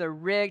about the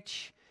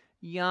rich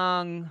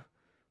young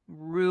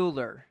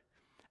ruler.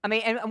 I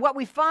mean, and what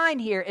we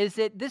find here is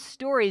that this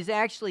story is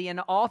actually in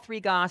all three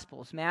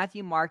Gospels,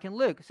 Matthew, Mark, and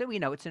Luke. So we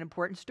know it's an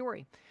important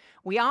story.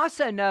 We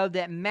also know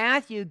that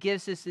Matthew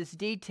gives us this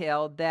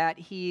detail that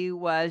he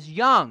was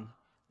young.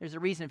 There's a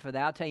reason for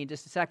that. I'll tell you in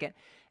just a second.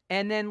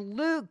 And then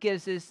Luke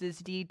gives us this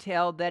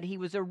detail that he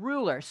was a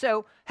ruler.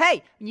 So,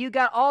 hey, you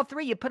got all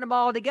three. You put them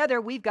all together.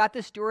 We've got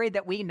the story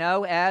that we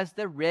know as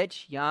the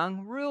rich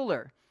young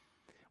ruler.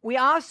 We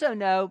also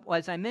know,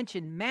 as I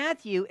mentioned,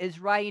 Matthew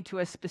is writing to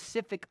a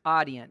specific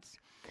audience.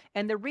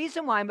 And the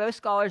reason why most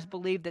scholars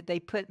believe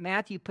that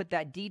Matthew put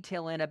that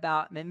detail in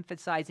about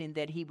emphasizing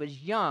that he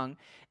was young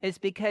is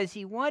because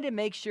he wanted to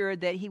make sure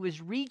that he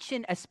was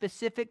reaching a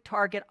specific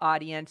target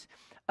audience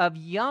of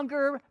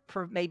younger,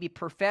 maybe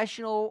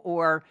professional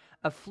or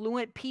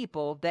affluent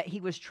people that he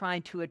was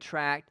trying to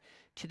attract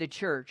to the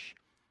church.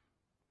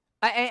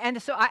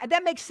 So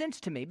that makes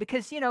sense to me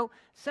because,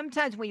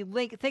 sometimes when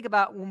we're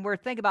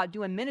thinking about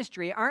doing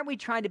ministry, aren't we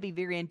trying to be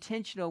very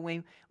intentional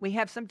when we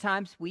have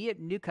sometimes, we at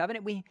New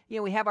Covenant, we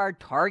have our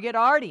target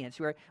audience.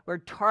 We're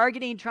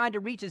targeting, trying to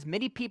reach as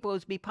many people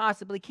as we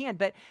possibly can.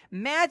 But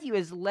Matthew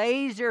is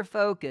laser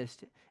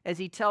focused as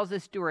he tells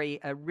this story,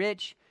 a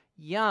rich,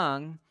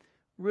 young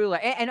ruler.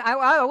 And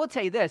I will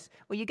tell you this.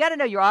 Well, you got to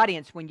know your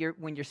audience when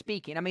you're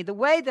speaking. I mean, the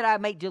way that I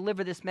might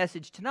deliver this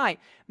message tonight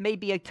may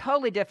be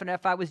totally different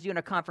if I was doing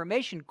a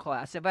confirmation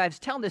class. If I was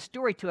telling this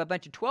story to a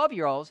bunch of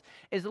 12-year-olds,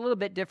 is a little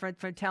bit different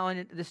from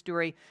telling the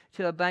story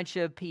to a bunch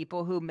of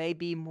people who may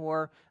be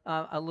more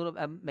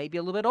maybe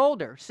a little bit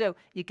older. So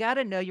you got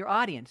to know your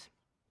audience.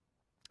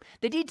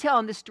 The detail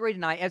in this story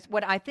tonight, as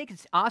what I think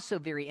is also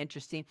very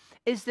interesting,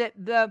 is that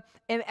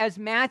as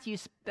Matthew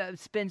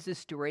spins this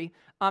story,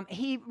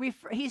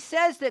 he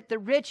says that the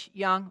rich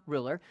young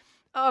ruler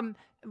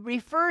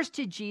refers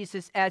to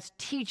Jesus as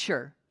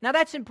teacher. Now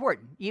that's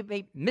important. You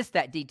may miss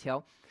that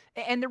detail,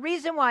 and the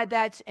reason why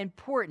that's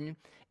important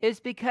is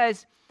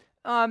because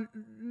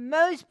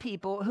most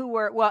people who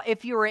were,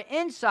 if you were an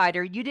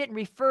insider, you didn't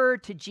refer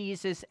to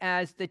Jesus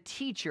as the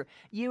teacher.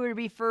 You would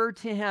refer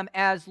to him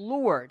as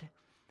Lord.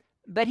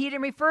 But he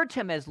didn't refer to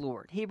him as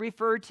Lord. He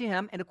referred to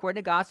him, and according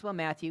to the Gospel of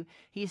Matthew,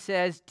 he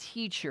says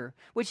teacher,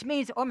 which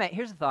means,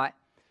 here's a thought.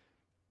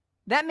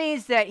 That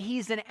means that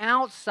he's an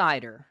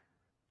outsider.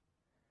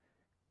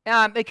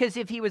 Because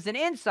if he was an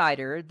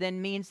insider,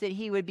 then means that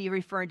he would be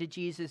referring to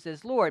Jesus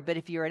as Lord. But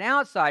if you're an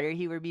outsider,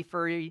 he would be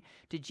referring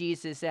to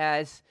Jesus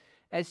as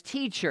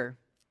teacher.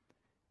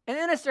 And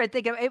then I started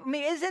thinking, I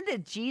mean, isn't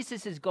it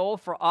Jesus' goal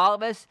for all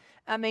of us?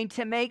 I mean,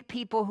 to make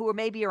people who are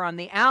maybe on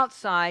the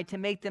outside, to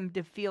make them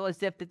to feel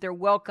as if that they're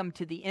welcome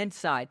to the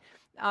inside.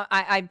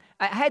 I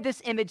had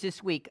this image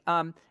this week.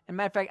 As a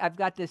matter of fact, I've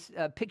got this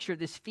picture of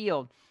this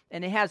field,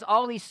 and it has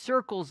all these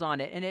circles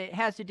on it, and it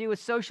has to do with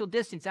social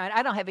distance.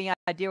 I don't have any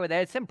idea what that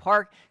is. It's some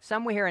park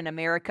somewhere here in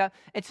America,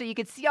 and so you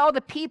could see all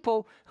the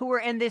people who were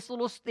in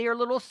their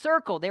little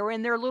circle. They were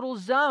in their little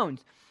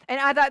zones. And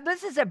I thought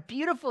this is a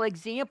beautiful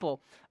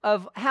example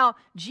of how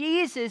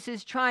Jesus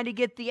is trying to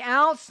get the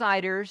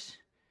outsiders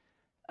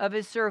of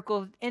his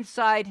circle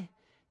inside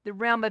the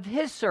realm of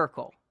his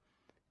circle.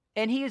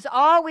 And he is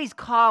always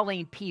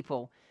calling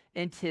people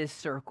into his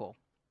circle.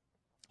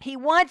 He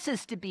wants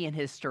us to be in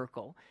his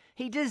circle.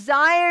 He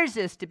desires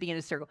us to be in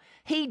his circle.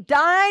 He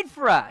died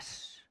for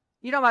us.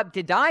 You know what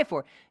to die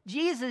for?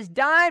 Jesus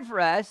died for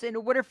us in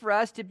order for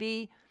us to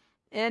be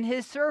in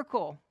his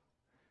circle.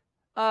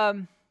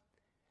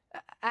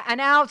 An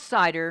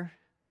outsider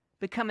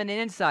becoming an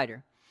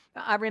insider.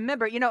 I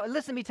remember,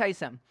 listen, let me tell you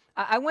something.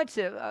 I went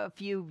to, a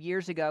few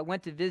years ago, I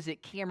went to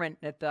visit Cameron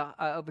at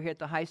over here at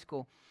the high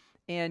school.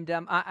 And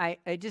I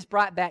just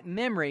brought back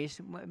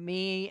memories.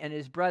 Me and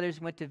his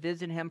brothers went to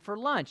visit him for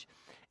lunch.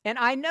 And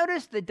I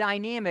noticed the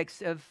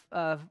dynamics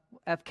of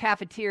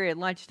cafeteria at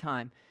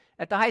lunchtime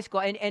at the high school.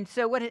 And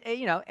so what,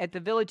 at the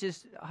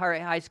Villages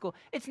High School,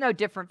 it's no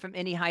different from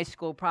any high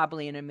school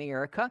probably in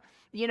America.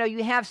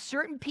 You have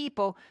certain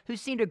people who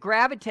seem to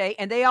gravitate,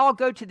 and they all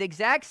go to the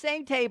exact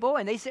same table,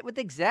 and they sit with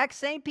the exact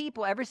same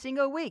people every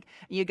single week.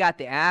 You got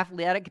the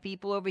athletic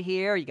people over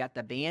here, you got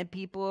the band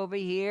people over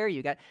here,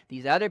 you got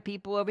these other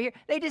people over here.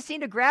 They just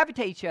seem to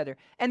gravitate each other,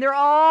 and they're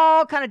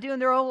all kind of doing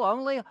their own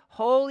only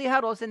holy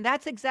huddles, and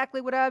that's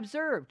exactly what I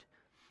observed.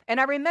 And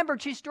I remember,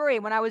 true story,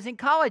 when I was in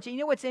college, and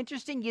you know what's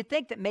interesting? You'd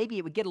think that maybe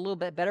it would get a little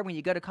bit better when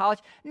you go to college.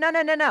 No.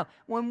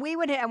 When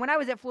I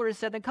was at Florida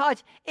Southern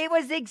College, it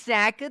was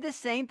exactly the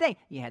same thing.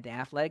 You had the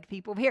athletic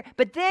people over here,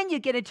 but then you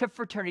get into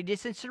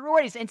fraternities and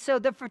sororities. And so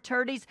the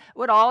fraternities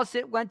would all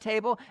sit at one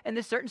table, and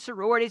the certain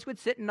sororities would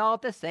sit all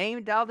at the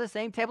same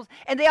tables,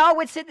 and they all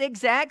would sit at the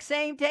exact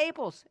same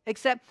tables,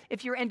 except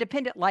if you're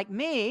independent like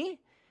me,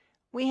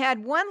 we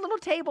had one little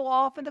table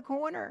off in the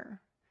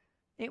corner.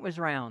 It was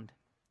round.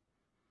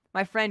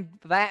 My friend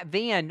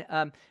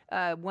Van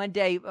one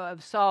day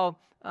saw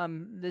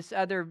this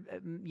other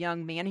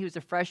young man. He was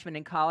a freshman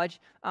in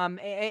college.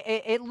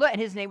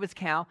 His name was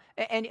Cal.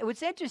 And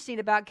what's interesting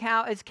about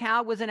Cal is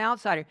Cal was an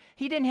outsider.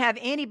 He didn't have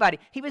anybody.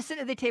 He was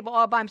sitting at the table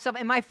all by himself.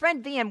 And my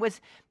friend Van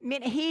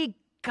he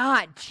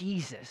got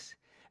Jesus.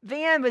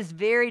 Van was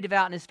very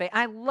devout in his faith.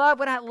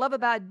 What I love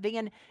about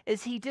Van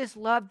is he just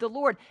loved the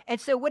Lord. And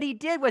so what he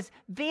did was,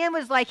 Van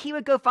was like, he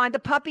would go find the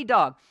puppy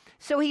dog.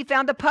 So he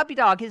found the puppy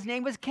dog. His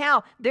name was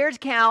Cal. There's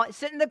Cal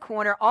sitting in the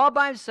corner all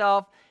by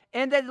himself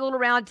in that little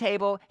round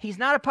table. He's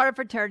not a part of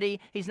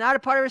fraternity. He's not a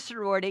part of a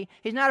sorority.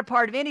 He's not a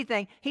part of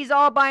anything. He's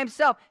all by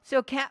himself.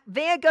 So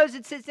Van goes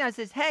and sits down and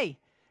says, "Hey,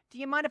 do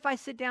you mind if I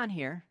sit down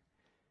here?"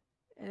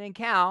 And then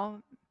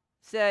Cal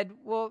said,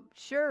 "Well,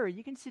 sure,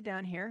 you can sit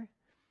down here."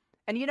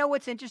 And you know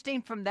what's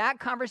interesting? From that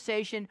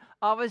conversation,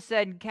 all of a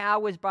sudden,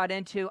 Cal was brought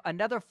into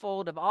another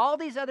fold of all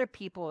these other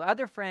people,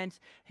 other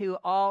friends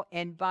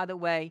and by the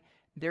way,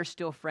 they're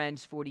still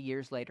friends 40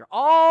 years later.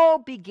 All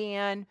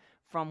began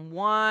from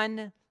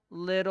one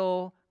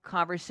little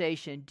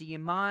conversation. Do you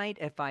mind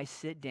if I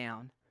sit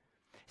down?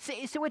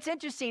 See, so what's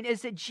interesting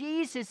is that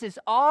Jesus is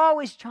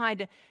always trying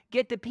to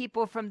get the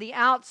people from the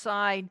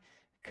outside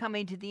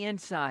coming to the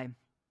inside.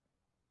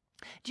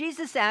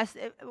 Jesus asked,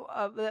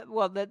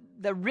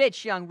 the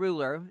rich young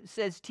ruler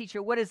says,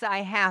 "Teacher, what does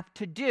I have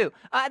to do?"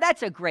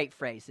 That's a great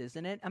phrase,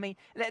 isn't it? I mean,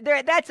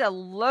 that's a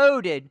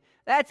loaded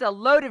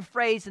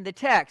phrase in the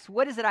text.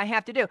 What is it I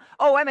have to do?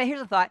 Oh, wait a minute,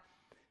 here's a thought.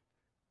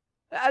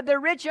 The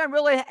rich young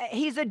ruler,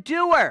 he's a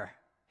doer.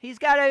 He's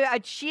got to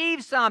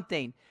achieve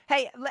something.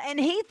 Hey, and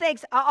he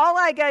thinks, all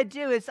I got to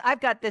do is, I've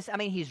got this. I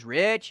mean, he's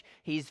rich.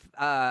 He's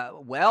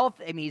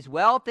he's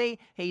wealthy.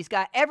 He's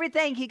got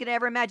everything he could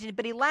ever imagine,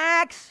 but he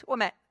lacks,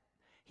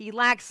 he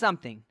lacks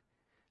something.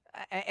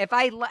 If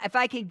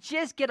I can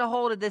just get a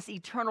hold of this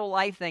eternal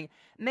life thing,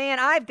 man,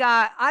 I've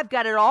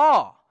got it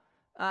all.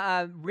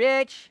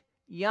 Rich,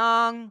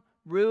 young,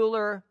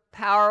 ruler,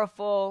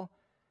 powerful,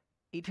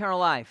 eternal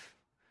life.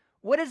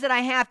 What is it I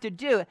have to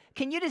do?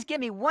 Can you just give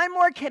me one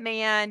more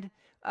command,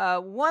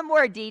 one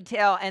more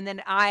detail, and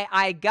then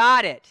I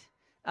got it.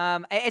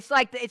 It's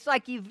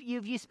like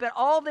you spent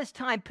all this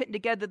time putting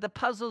together the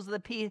puzzles of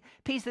the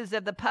pieces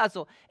of the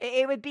puzzle.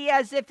 It would be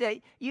as if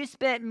you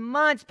spent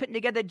months putting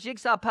together a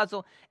jigsaw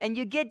puzzle, and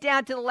you get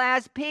down to the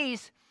last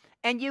piece,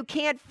 and you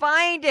can't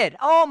find it.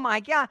 Oh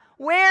my God,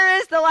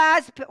 where's the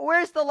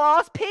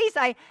lost piece?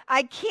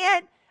 I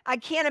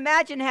can't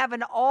imagine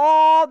having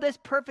all this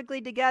perfectly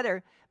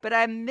together, but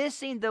I'm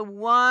missing the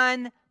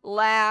one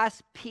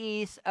last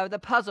piece of the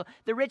puzzle.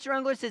 The rich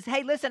young says,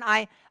 hey, listen,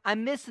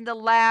 I'm missing the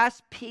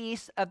last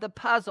piece of the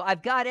puzzle.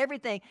 I've got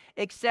everything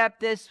except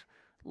this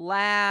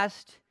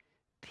last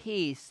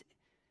piece.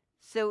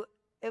 So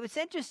what's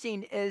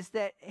interesting is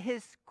that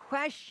his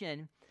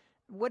question,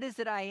 what is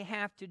it I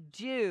have to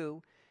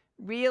do,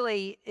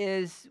 really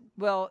is,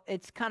 well,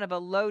 it's kind of a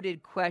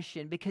loaded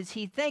question, because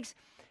he thinks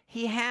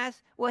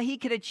he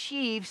could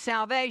achieve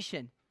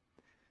salvation.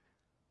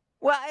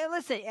 Well,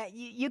 listen,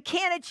 you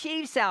can't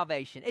achieve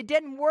salvation. It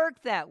didn't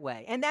work that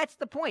way. And that's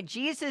the point.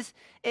 Jesus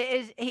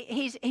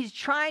he's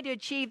trying to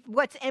achieve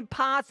what's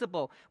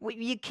impossible.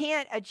 You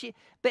can't achieve,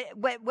 but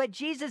what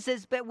Jesus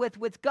is, but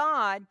with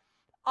God,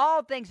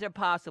 all things are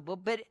possible,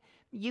 but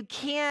you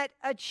can't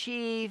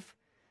achieve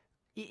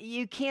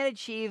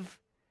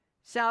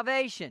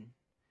salvation.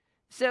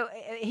 So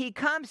he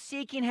comes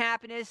seeking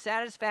happiness,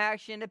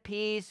 satisfaction, a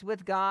peace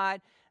with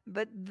God.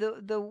 But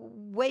the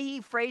way he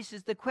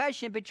phrases the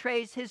question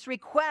betrays his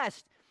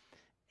request.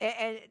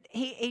 And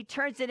he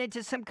turns it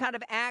into some kind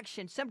of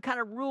action, some kind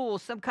of rule,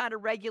 some kind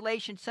of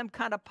regulation, some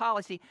kind of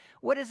policy.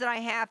 What is it I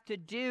have to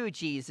do,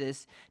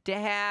 Jesus, to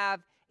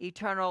have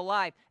eternal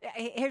life?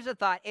 Here's a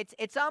thought.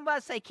 It's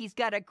almost like he's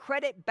got a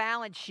credit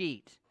balance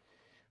sheet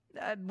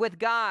with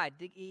God.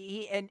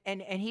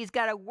 And he's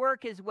got to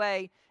work his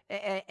way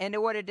in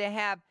order to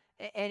have.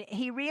 And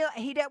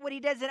what he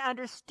doesn't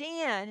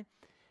understand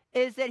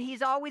is that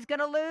he's always going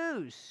to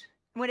lose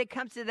when it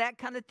comes to that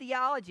kind of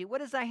theology. What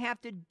does I have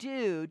to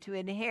do to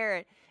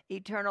inherit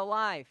eternal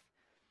life?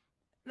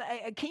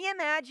 Can you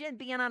imagine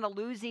being on a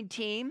losing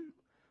team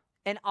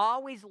and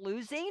always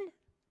losing?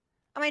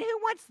 I mean, who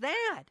wants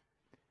that?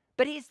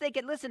 But he's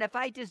thinking, listen, if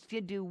I just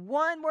can do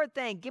one more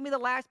thing, give me the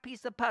last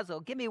piece of puzzle,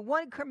 give me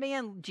one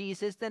command,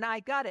 Jesus, then I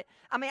got it.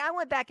 I mean, I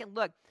went back and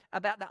looked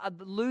about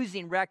the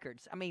losing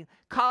records. I mean,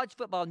 college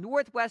football,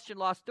 Northwestern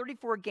lost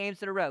 34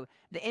 games in a row.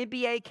 The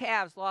NBA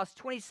Cavs lost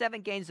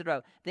 27 games in a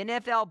row. The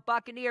NFL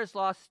Buccaneers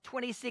lost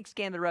 26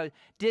 games in a row.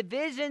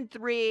 Division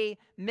III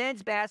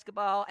men's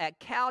basketball at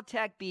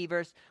Caltech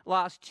Beavers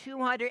lost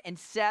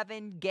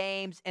 207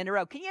 games in a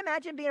row. Can you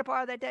imagine being a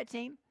part of that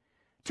team?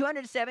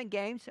 207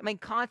 games. I mean,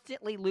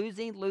 constantly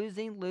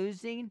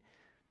losing.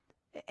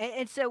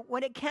 And so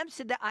when it comes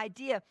to the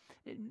idea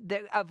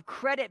of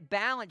credit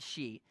balance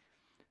sheet,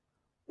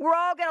 we're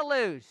all going to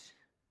lose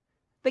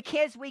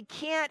because we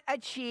can't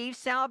achieve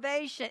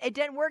salvation. It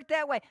didn't work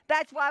that way.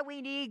 That's why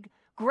we need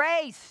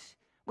grace.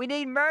 We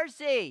need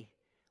mercy.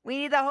 We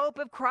need the hope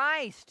of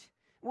Christ.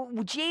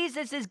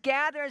 Jesus is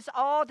gathering us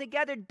all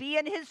together to be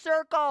in his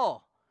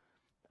circle.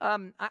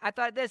 I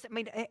thought this,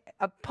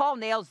 Paul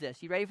nails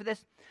this. You ready for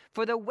this?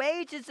 For the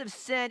wages of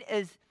sin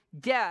is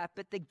death,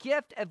 but the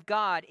gift of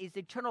God is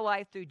eternal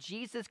life through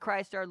Jesus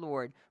Christ our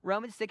Lord.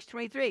 Romans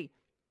 6:23.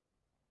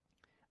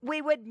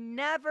 We would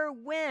never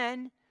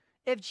win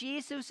if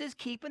Jesus is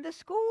keeping the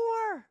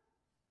score.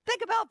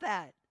 Think about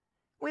that.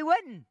 We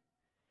wouldn't.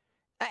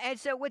 And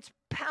so what's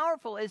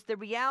powerful is the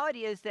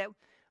reality is that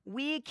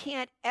we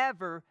can't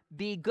ever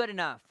be good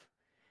enough.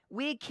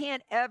 We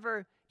can't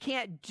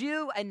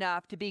do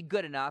enough to be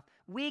good enough.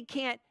 We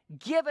can't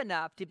give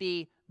enough to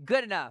be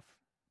good enough.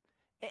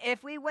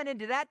 If we went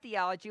into that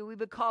theology, we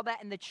would call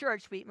that in the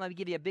church, let me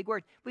give you a big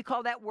word, we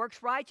call that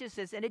works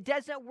righteousness, and it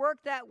doesn't work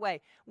that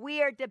way.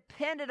 We are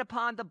dependent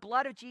upon the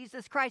blood of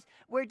Jesus Christ.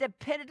 We're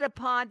dependent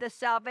upon the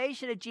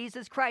salvation of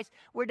Jesus Christ.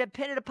 We're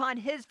dependent upon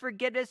his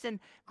forgiveness and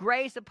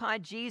grace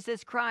upon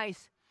Jesus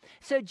Christ.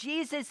 So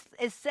Jesus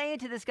is saying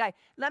to this guy,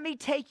 let me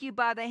take you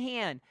by the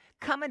hand.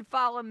 Come and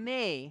follow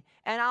me,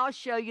 and I'll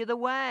show you the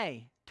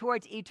way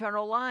towards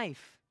eternal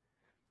life.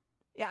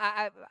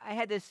 Yeah, I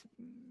had this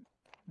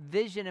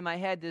vision in my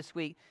head this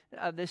week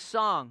of this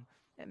song.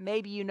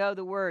 Maybe you know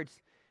the words.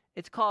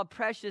 It's called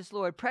Precious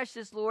Lord.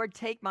 Precious Lord,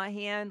 take my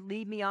hand,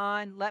 lead me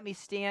on, let me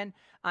stand.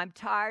 I'm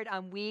tired,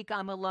 I'm weak,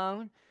 I'm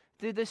alone.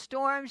 Through the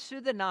storms,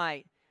 through the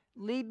night,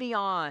 lead me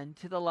on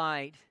to the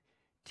light.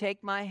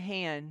 Take my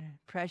hand,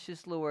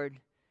 precious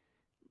Lord,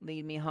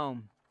 lead me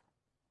home.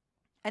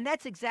 And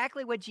that's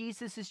exactly what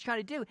Jesus is trying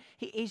to do.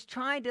 He's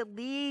trying to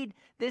lead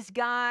this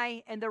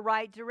guy in the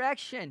right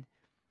direction.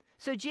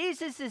 So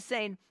Jesus is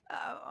saying,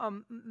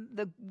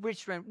 the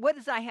rich man, what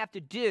does I have to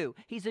do?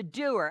 He's a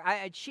doer,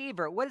 an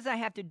achiever. What does I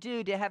have to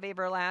do to have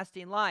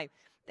everlasting life?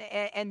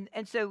 And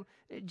so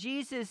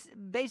Jesus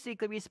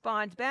basically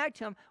responds back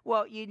to him,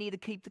 well, you need to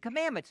keep the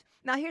commandments.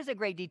 Now, here's a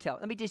great detail.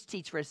 Let me just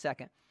teach for a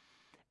second.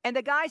 And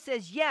the guy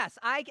says, yes,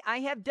 I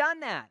have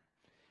done that.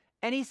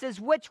 And he says,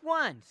 which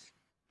ones?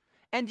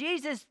 And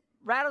Jesus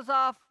rattles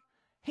off.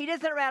 He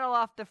doesn't rattle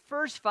off the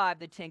first 5 of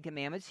the 10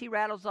 commandments. He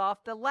rattles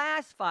off the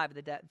last 5 of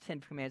the 10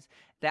 commandments.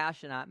 Thou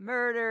shalt not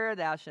murder.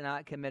 Thou shalt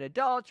not commit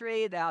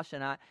adultery. Thou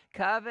shalt not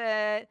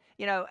covet.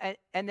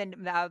 And then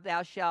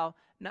thou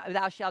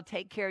shalt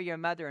take care of your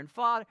mother and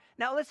father.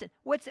 Now listen,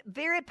 what's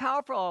very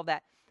powerful all of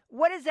that,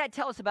 what does that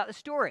tell us about the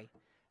story?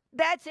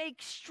 That's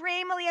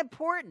extremely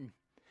important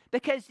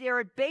because there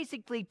are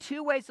basically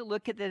 2 ways to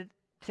look at the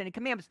 10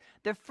 commandments.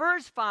 The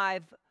first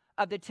 5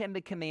 of the Ten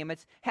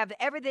Commandments have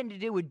everything to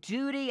do with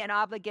duty and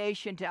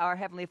obligation to our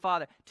Heavenly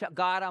Father, to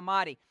God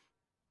Almighty.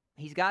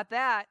 He's got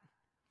that.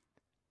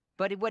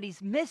 But what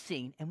he's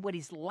missing and what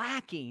he's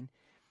lacking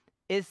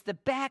is the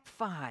back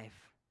 5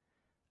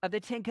 of the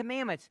Ten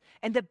Commandments.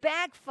 And the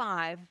back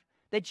 5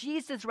 that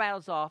Jesus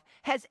rattles off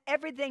has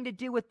everything to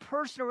do with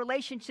personal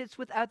relationships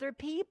with other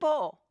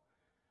people.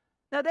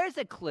 Now, there's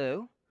a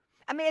clue.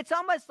 I mean, it's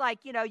almost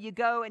like, you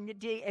go and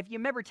if you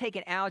remember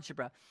taking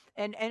algebra,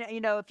 and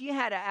if you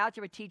had an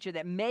algebra teacher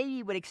that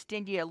maybe would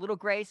extend you a little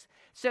grace,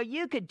 so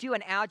you could do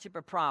an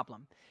algebra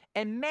problem,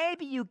 and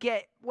maybe you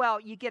get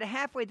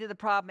halfway through the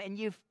problem, and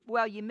you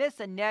miss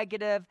a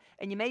negative,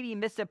 and you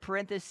miss a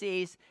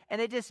parentheses,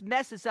 and it just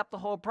messes up the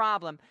whole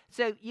problem.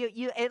 So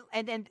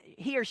and then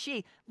he or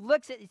she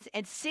looks at it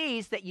and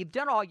sees that you've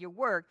done all your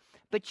work,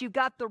 but you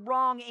got the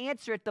wrong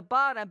answer at the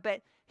bottom,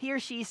 but he or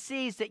she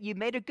sees that you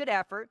made a good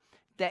effort,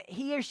 that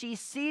he or she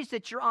sees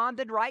that you're on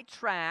the right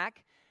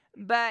track,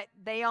 but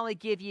they only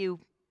give you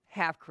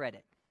half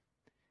credit.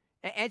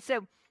 And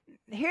so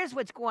here's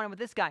what's going on with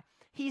this guy.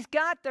 He's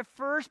got the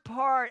first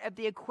part of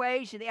the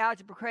equation, the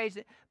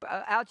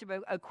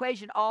algebra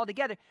equation all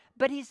together,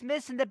 but he's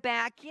missing the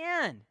back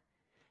end.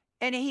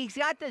 And he's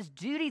got this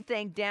duty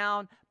thing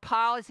down,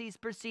 policies,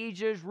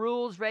 procedures,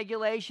 rules,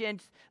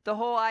 regulations, the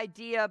whole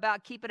idea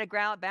about keeping a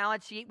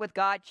balance sheet with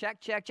God, check,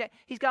 check, check.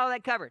 He's got all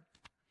that covered.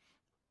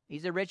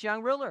 He's a rich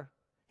young ruler.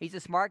 He's a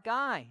smart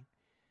guy.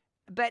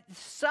 But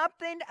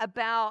something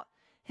about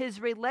his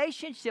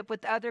relationship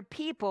with other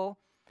people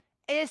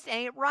just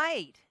ain't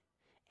right.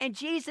 And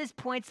Jesus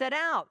points that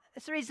out.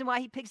 That's the reason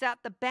why he picks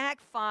out the back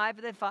 5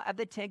 of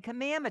the Ten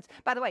Commandments.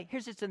 By the way,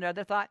 here's just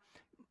another thought.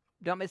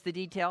 Don't miss the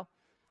detail.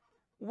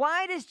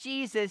 Why does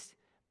Jesus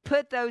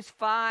put those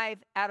 5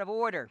 out of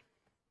order?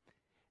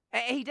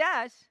 He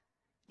does.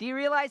 Do you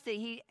realize that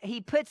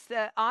he puts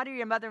the honor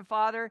your mother and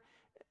father,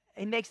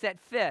 he makes that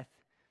 5th.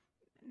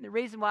 The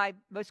reason why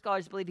most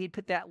scholars believe he'd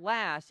put that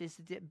last is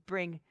to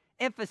bring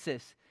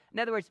emphasis. In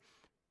other words,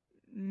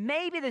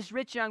 maybe this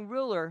rich young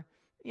ruler,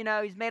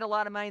 he's made a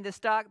lot of money in the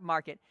stock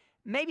market.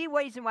 Maybe the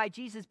reason why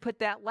Jesus put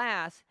that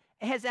last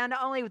has not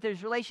only with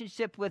his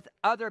relationship with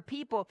other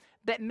people,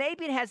 but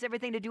maybe it has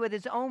everything to do with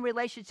his own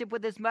relationship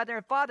with his mother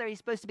and father. He's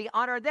supposed to be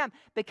honoring them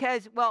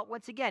because,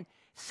 once again,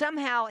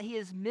 somehow he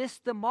has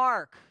missed the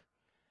mark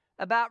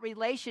about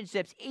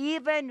relationships,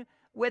 even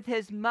with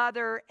his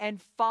mother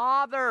and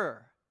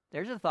father.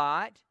 There's a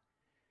thought.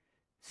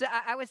 So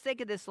I was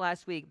thinking this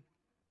last week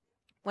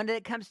when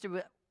it comes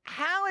to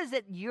how is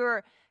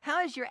your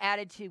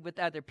attitude with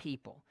other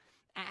people?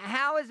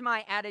 How is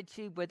my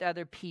attitude with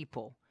other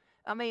people?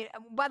 I mean,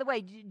 by the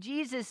way,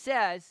 Jesus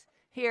says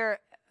here,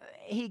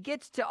 he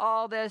gets to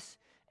all this,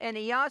 and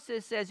he also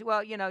says,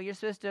 you're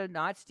supposed to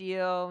not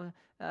steal,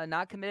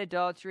 not commit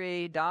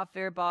adultery, not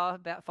bear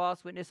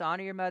false witness,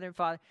 honor your mother and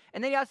father.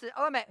 And then he also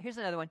says, here's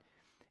another one.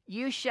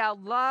 You shall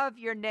love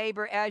your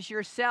neighbor as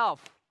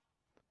yourself.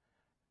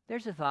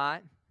 There's a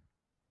thought.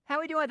 How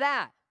are we doing with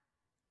that?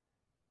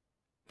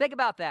 Think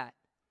about that.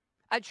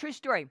 A true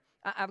story.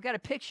 I've got a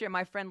picture of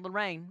my friend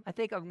Lorraine. I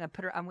think I'm going to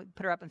put her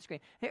up on the screen.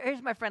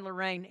 Here's my friend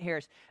Lorraine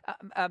Harris.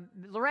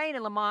 Lorraine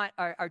and Lamont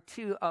are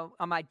two of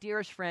my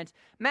dearest friends.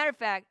 Matter of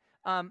fact,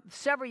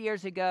 several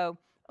years ago,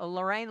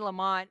 Lorraine and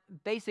Lamont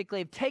basically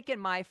have taken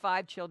my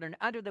 5 children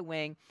under the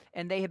wing,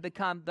 and they have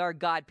become their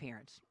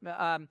godparents.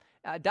 Don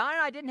and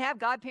I didn't have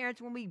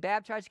godparents when we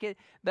baptized kids,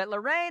 but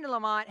Lorraine and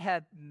Lamont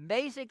have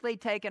basically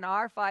taken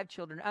our 5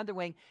 children under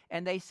wing,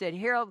 and they said,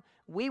 Harold,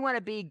 we want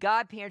to be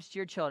godparents to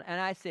your children.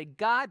 And I said,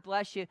 God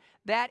bless you.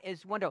 That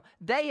is wonderful.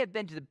 They have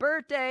been to the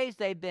birthdays.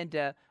 They've been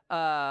to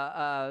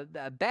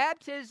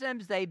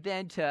baptisms. They've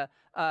been to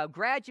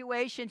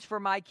graduations for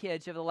my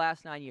kids over the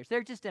last 9 years.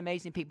 They're just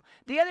amazing people.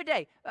 The other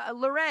day,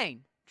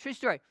 Lorraine, true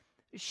story,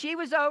 she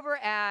was over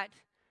at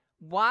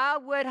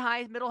Wildwood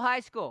Middle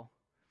High School,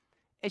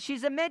 and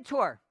she's a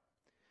mentor.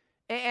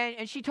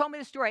 And she told me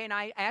the story, and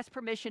I asked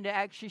permission to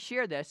actually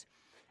share this.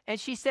 And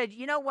she said,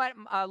 you know what,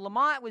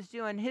 Lamont was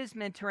doing his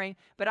mentoring,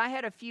 but I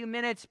had a few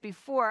minutes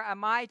before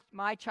my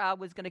child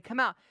was going to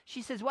come out.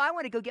 She says, well, I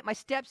want to go get my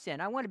steps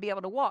in. I want to be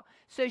able to walk.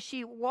 So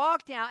she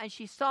walked out, and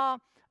she saw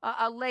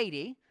a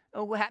lady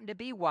who happened to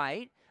be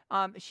white.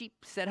 She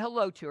said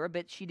hello to her,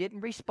 but she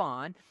didn't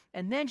respond.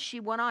 And then she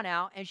went on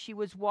out, and she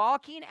was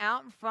walking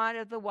out in front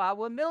of the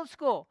Wildwood Middle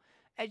School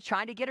and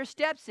trying to get her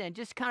steps in,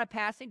 just kind of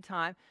passing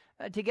time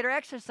to get her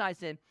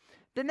exercise in.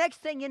 The next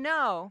thing you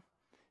know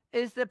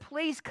is the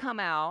police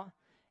come out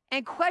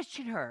and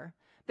question her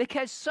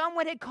because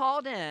someone had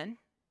called in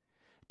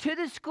to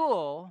the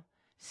school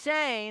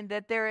saying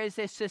that there is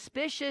a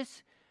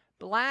suspicious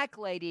black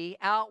lady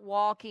out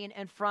walking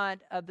in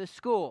front of the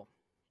school.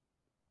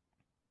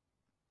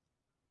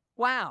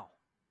 Wow.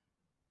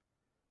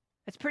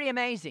 That's pretty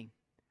amazing.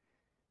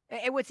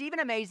 And what's even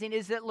amazing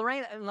is that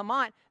Lorraine and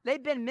Lamont,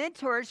 they've been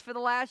mentors for the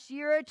last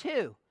year or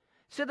two.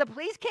 So the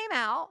police came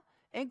out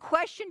and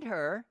questioned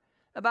her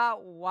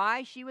about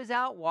why she was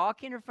out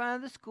walking in front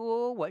of the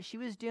school, what she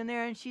was doing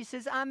there. And she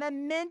says, I'm a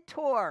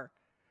mentor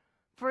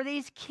for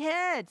these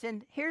kids.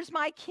 And here's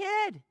my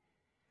kid.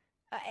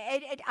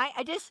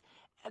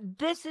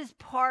 This is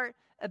part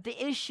of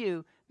the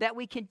issue that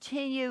we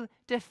continue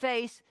to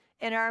face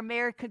in our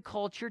American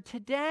culture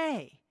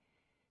today.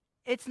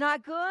 It's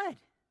not good.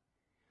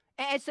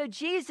 And so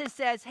Jesus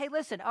says, hey,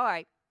 listen, all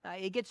right,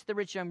 he gets to the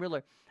rich young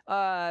ruler.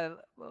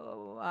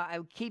 I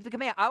keep the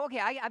command.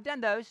 I've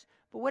done those.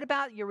 But what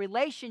about your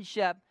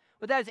relationship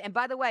with others? And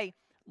by the way,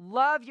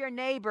 love your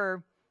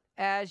neighbor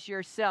as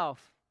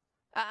yourself.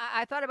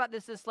 I thought about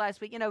this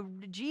last week. You know,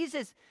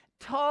 Jesus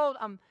told,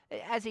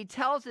 as he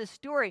tells this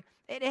story,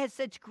 it has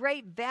such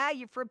great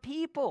value for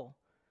people,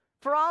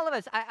 for all of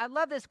us. I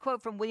love this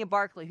quote from William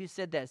Barclay, who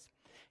said this.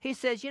 He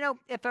says, you know,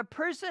 if a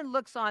person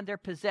looks on their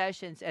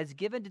possessions as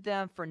given to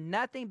them for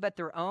nothing but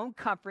their own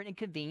comfort and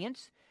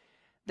convenience,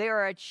 they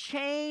are a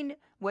chain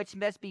which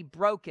must be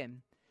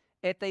broken.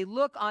 If they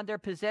look on their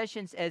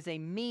possessions as a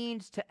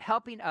means to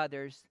helping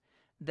others,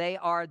 they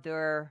are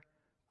their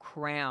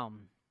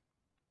crown.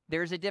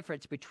 There's a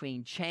difference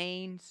between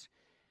chains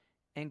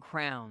and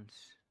crowns,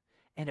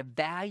 and of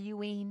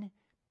valuing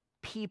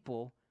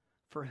people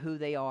for who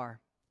they are.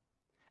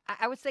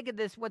 I was thinking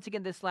this once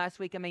again this last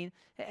week. I mean,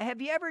 have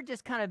you ever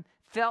just kind of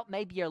felt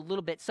maybe you're a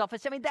little bit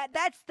selfish? I mean,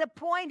 that's the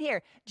point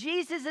here.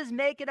 Jesus is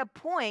making a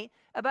point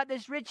about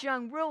this rich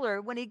young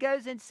ruler when he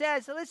goes and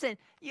says, listen,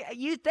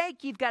 you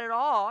think you've got it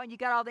all and you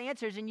got all the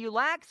answers and you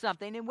lack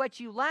something, and what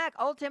you lack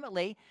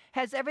ultimately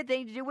has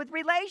everything to do with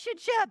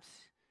relationships.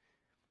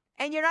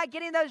 And you're not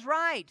getting those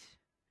right.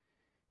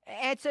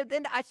 And so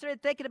then I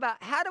started thinking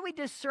about, how do we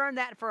discern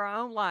that for our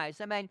own lives?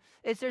 I mean,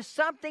 is there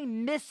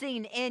something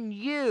missing in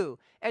you?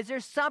 Is there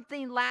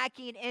something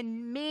lacking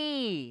in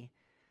me?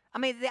 I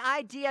mean, the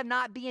idea of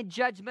not being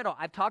judgmental.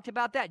 I've talked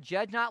about that.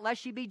 Judge not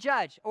lest you be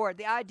judged. Or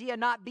the idea of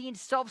not being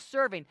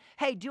self-serving.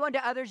 Hey, do unto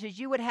others as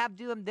you would have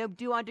them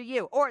do unto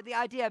you. Or the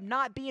idea of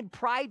not being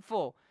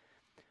prideful.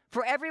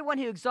 For everyone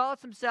who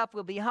exalts himself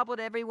will be humbled.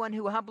 Everyone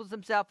who humbles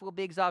himself will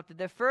be exalted.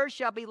 The first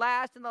shall be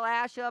last, and the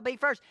last shall be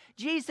first.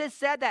 Jesus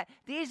said that.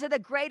 These are the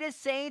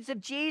greatest sayings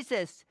of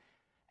Jesus.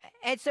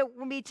 And so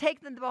when we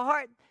take them to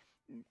heart,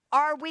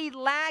 are we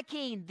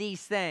lacking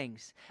these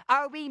things?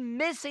 Are we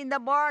missing the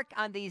mark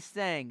on these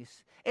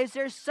things? Is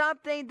there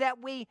something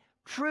that we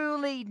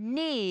truly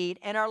need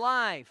in our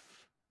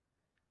life?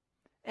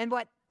 And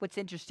what's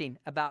interesting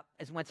about,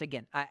 is once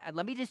again,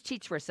 let me just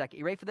teach for a second.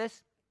 You ready for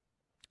this?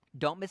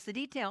 Don't miss the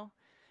detail.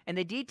 And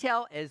the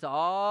detail is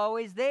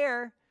always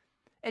there.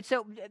 And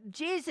so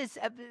Jesus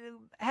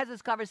has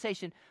this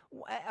conversation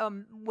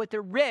with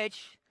the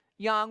rich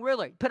young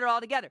ruler. Put it all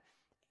together.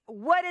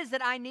 What is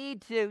it I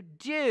need to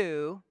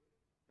do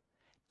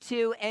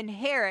to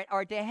inherit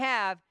or to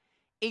have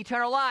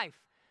eternal life?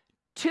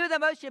 Two of the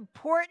most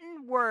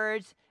important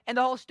words in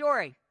the whole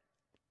story.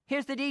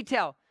 Here's the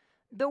detail.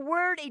 The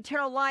word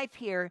eternal life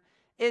here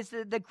is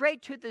the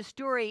great truth of the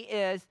story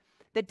is,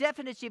 the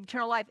definition of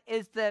eternal life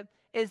is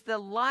the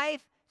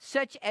life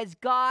such as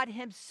God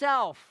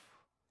himself.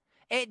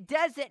 It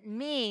doesn't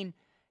mean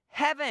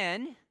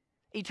heaven,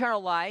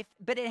 eternal life,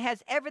 but it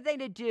has everything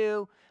to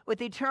do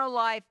with eternal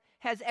life,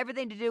 has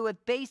everything to do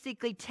with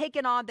basically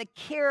taking on the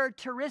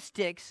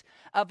characteristics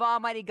of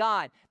Almighty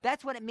God.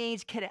 That's what it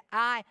means.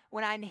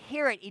 When I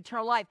inherit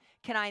eternal life,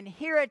 can I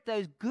inherit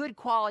those good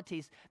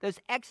qualities, those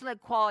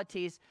excellent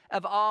qualities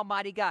of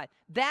Almighty God?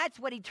 That's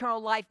what eternal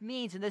life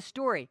means in this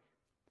story.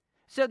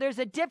 So there's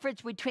a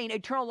difference between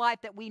eternal life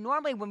that we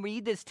normally, when we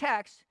read this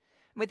text,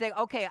 we think,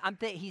 okay,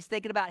 he's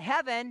thinking about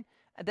heaven,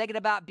 thinking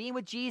about being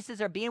with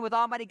Jesus or being with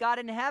Almighty God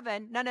in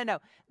heaven. No.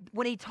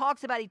 When he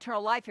talks about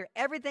eternal life here,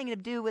 everything to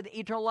do with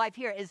eternal life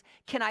here is,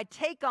 can I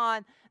take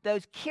on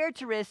those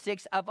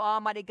characteristics of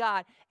Almighty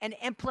God and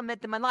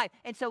implement them in life?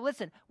 And so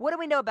listen, what do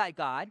we know about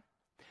God?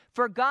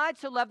 For God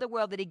so loved the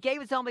world that he gave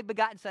his only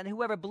begotten Son, and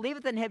whoever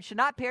believeth in him should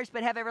not perish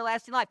but have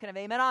everlasting life. Can I have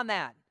amen on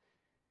that?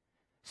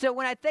 So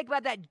when I think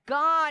about that,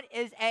 God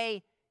is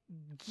a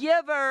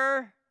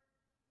giver,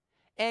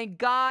 and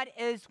God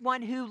is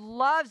one who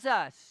loves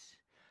us.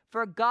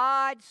 For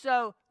God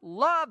so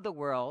loved the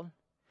world.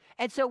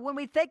 And so when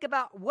we think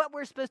about what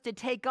we're supposed to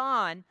take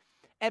on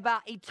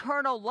about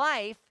eternal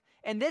life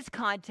in this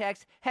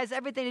context, has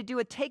everything to do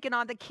with taking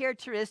on the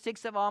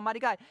characteristics of Almighty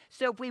God.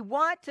 So if we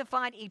want to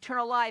find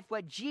eternal life,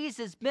 what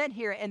Jesus meant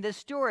here in this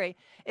story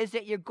is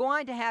that you're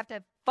going to have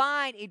to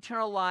find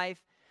eternal life.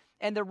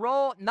 And the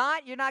role,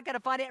 you're not going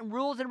to find it in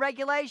rules and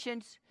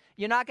regulations.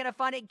 You're not going to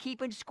find it in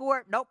keeping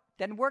score. Nope,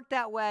 doesn't work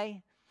that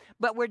way.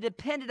 But we're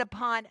dependent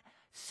upon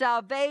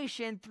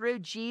salvation through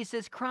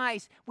Jesus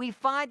Christ. We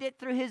find it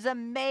through his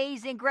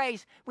amazing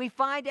grace. We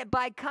find it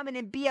by coming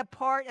and be a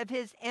part of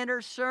his inner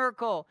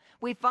circle.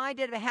 We find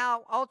it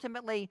how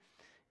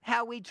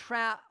we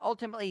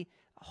ultimately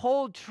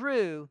hold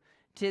true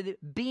to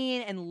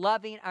being and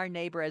loving our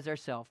neighbor as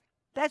ourselves.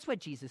 That's what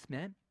Jesus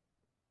meant.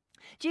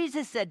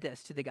 Jesus said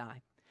this to the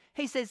guy.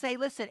 He says, hey,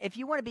 listen, if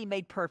you want to be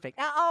made perfect.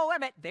 Now, wait a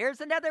minute.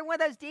 There's another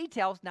one of those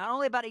details, not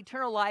only about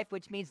eternal life,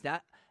 which means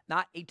not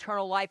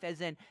eternal life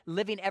as in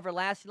living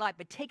everlasting life,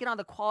 but taking on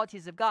the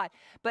qualities of God.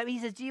 But he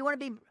says, if you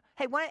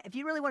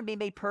really want to be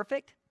made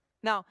perfect?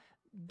 Now,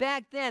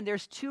 back then,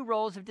 there's two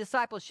roles of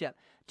discipleship,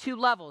 two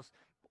levels.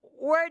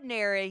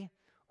 ordinary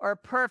or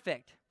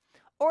perfect.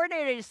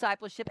 Ordinary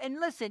discipleship, and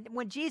listen,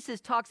 when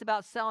Jesus talks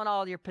about selling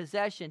all your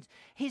possessions,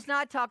 he's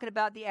not talking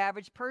about the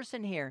average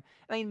person here.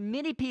 I mean,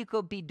 many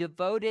people be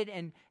devoted,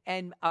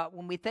 and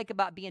when we think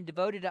about being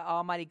devoted to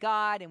Almighty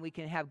God, and we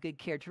can have good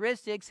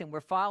characteristics, and we're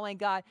following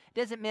God, it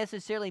doesn't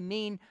necessarily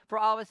mean for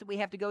all of us that we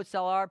have to go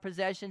sell our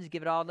possessions and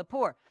give it all to the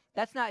poor.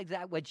 That's not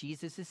exactly what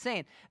Jesus is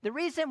saying. The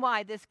reason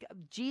why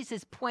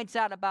Jesus points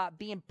out about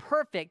being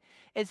perfect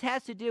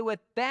has to do with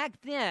back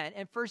then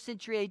in 1st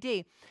century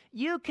AD,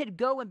 you could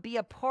go and be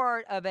a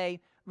part of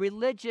a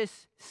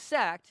religious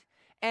sect,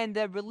 and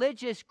the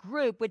religious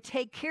group would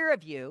take care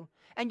of you,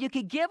 and you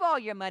could give all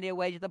your money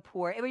away to the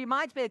poor. It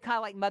reminds me of kind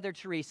of like Mother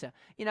Teresa.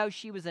 You know,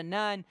 she was a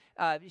nun.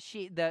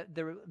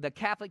 The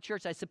Catholic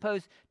Church, I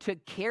suppose,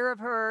 took care of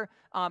her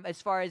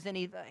as far as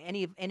any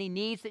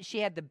needs that she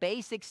had, the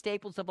basic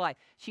staples of life.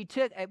 She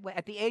took,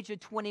 at the age of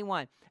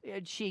 21,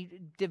 she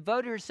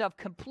devoted herself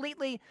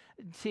completely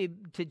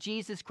to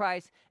Jesus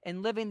Christ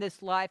and living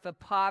this life of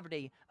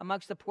poverty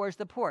amongst the poorest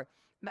of the poor.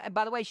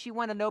 By the way, she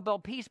won a Nobel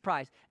Peace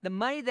Prize. The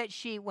money that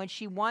when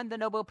she won the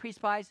Nobel Peace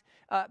Prize,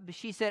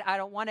 she said, I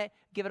don't want it,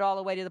 give it all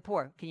away to the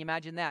poor. Can you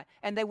imagine that?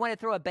 And they want to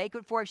throw a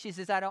banquet for her. She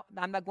says,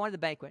 I'm not going to the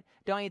banquet.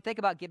 Don't even think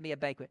about giving me a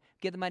banquet.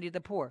 Give the money to the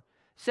poor.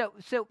 So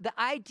the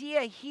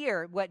idea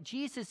here, what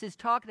Jesus is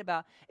talking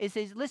about, is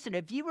listen,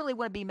 if you really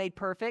want to be made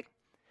perfect,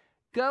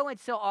 go and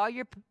sell all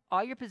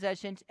your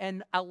possessions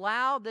and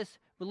allow this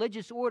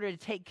religious order to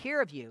take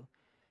care of you.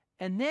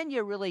 And then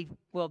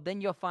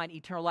then you'll find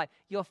eternal life.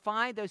 You'll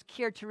find those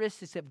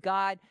characteristics of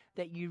God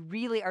that you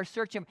really are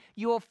searching.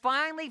 You will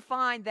finally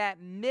find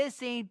that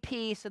missing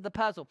piece of the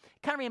puzzle.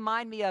 Kind of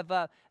remind me of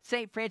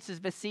St. Francis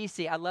of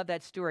Assisi. I love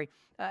that story.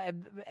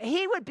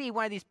 He would be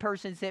one of these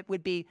persons that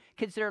would be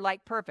considered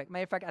like perfect.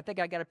 Matter of fact, I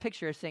think I got a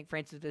picture of St.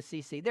 Francis of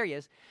Assisi. There he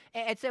is.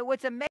 And so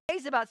what's amazing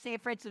about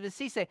St. Francis of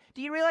Assisi,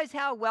 do you realize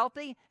how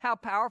wealthy, how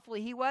powerful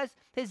he was?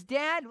 His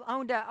dad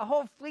owned a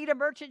whole fleet of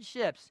merchant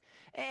ships.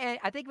 And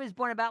I think he was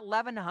born about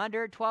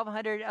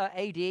 1200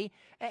 AD.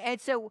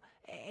 And so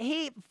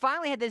he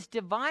finally had this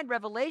divine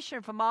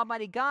revelation from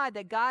Almighty God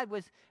that God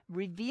was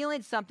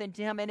revealing something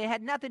to him, and it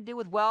had nothing to do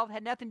with wealth,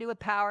 had nothing to do with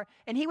power.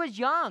 And he was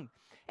young.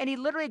 And he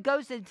literally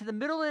goes into the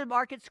middle of the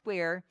market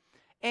square,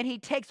 and he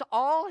takes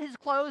all his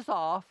clothes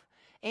off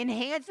and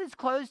hands his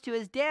clothes to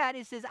his dad.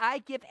 He says, I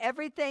give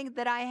everything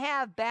that I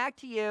have back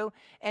to you.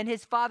 And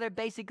his father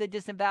basically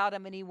disavowed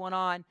him, and he went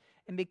on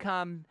and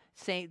become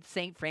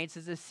Saint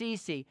Francis of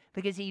Assisi,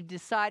 because he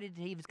decided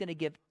he was going to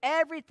give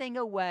everything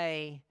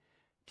away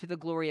to the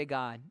glory of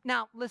God.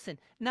 Now, listen,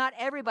 not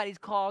everybody's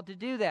called to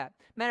do that.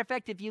 Matter of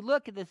fact, if you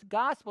look at the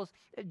Gospels,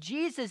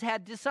 Jesus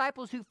had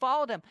disciples who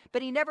followed him,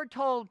 but he never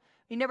told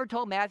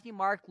Matthew,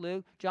 Mark,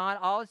 Luke, John,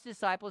 all his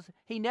disciples.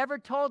 He never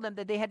told them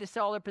that they had to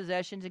sell their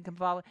possessions and come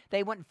follow.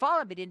 They wouldn't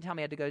follow him, but he didn't tell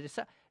me they had to go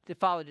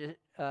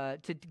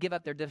to give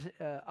up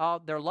all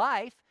their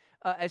life.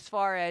 As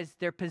far as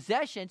their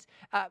possessions,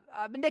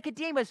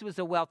 Nicodemus was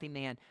a wealthy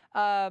man.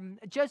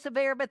 Joseph of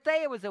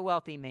Arimathea was a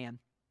wealthy man.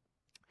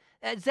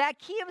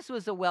 Zacchaeus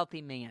was a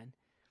wealthy man.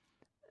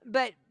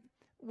 But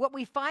what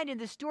we find in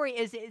the story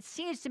is, it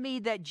seems to me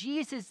that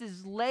Jesus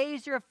is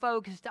laser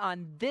focused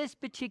on this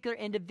particular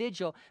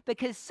individual,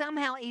 because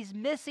somehow he's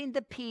missing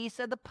the piece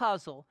of the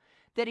puzzle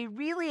that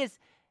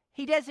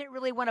he doesn't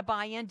really want to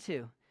buy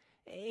into.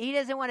 He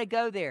doesn't want to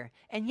go there.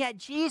 And yet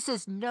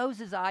Jesus knows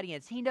his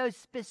audience. He knows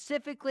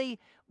specifically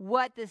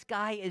what this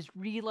guy is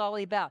really all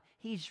about.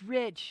 He's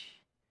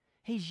rich.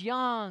 He's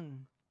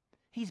young.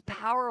 He's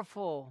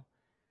powerful.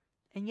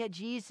 And yet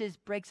Jesus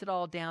breaks it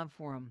all down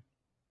for him.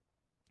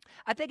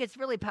 I think it's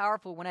really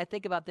powerful when I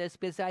think about this,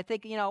 because I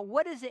think,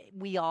 what is it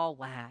we all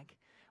lack?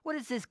 What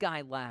does this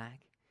guy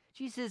lack?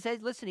 Jesus says,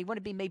 listen, you want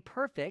to be made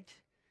perfect?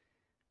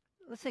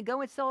 Listen,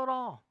 go and sell it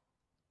all.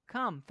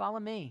 Come, follow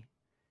me.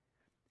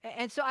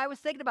 And so I was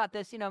thinking about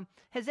this,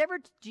 has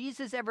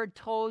Jesus ever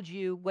told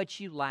you what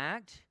you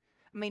lacked?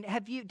 I mean,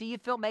 do you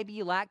feel maybe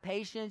you lack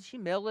patience,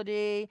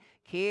 humility,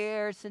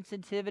 care,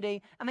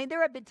 sensitivity? I mean,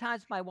 there have been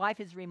times my wife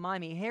has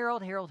reminded me,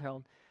 Harold,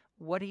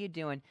 what are you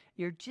doing?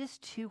 You're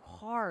just too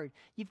hard.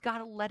 You've got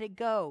to let it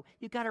go.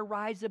 You've got to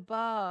rise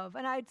above.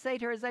 And I'd say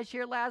to her, as I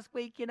shared last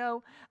week,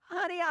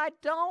 honey, I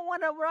don't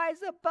want to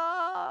rise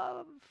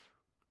above.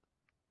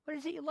 What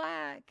is it you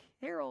lack?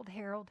 Harold.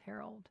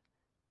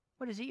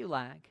 What is it you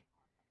lack?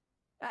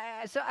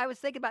 So I was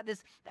thinking about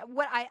this.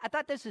 I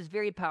thought this was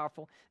very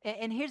powerful.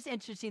 And here's the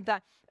interesting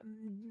thought.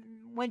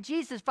 When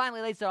Jesus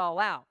finally lays it all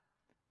out,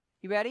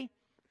 you ready?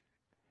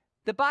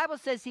 The Bible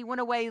says he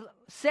went away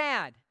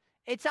sad.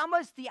 It's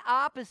almost the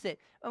opposite.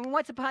 I mean,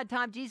 once upon a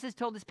time, Jesus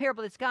told this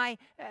parable. This guy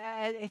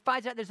he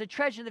finds out there's a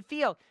treasure in the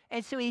field.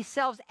 And so he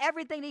sells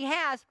everything he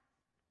has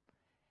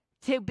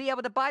to be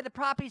able to buy the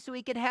property so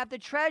he could have the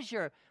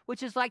treasure,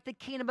 which is like the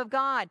kingdom of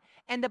God.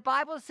 And the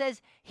Bible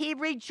says he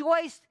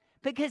rejoiced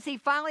because he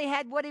finally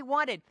had what he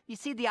wanted. You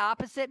see the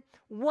opposite?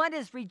 One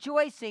is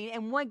rejoicing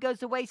and one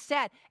goes away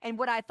sad. And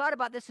what I thought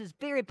about this is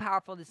very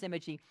powerful, this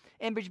image,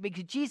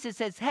 because Jesus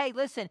says, hey,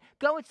 listen,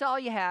 go and sell all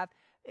you have.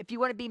 if you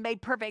want to be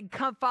made perfect,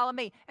 come follow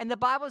me. And the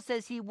Bible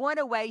says he went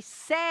away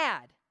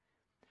sad,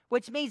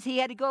 which means he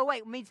had to go away.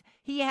 It means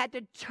he had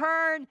to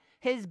turn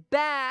his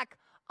back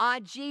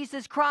on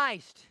Jesus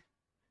Christ.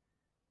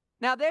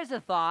 Now, there's a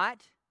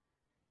thought.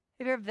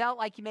 Have you ever felt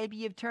like maybe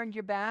you've turned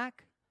your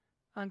back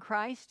on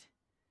Christ?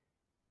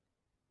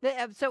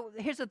 So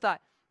here's the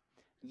thought.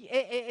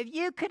 If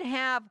you could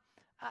have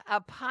a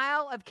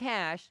pile of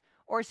cash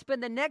or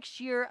spend the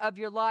next year of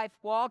your life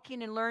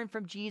walking and learning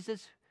from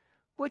Jesus,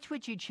 which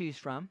would you choose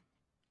from?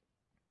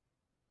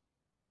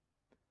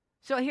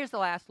 So here's the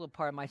last little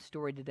part of my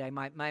story today,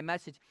 my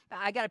message.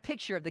 I got a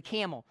picture of the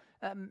camel.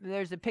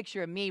 There's a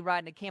picture of me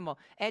riding a camel.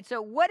 And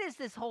so what is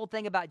this whole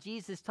thing about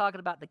Jesus talking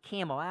about the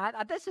camel?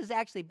 This is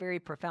actually very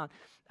profound.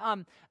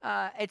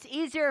 It's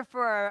easier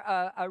for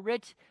a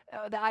rich,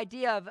 the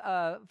idea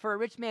of for a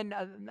rich man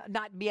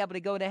not be able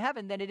to go to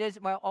heaven than it is,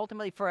 well,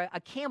 ultimately for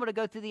a camel to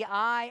go through the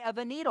eye of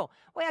a needle.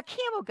 Well, a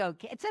camel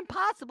it's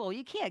impossible.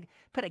 You can't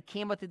put a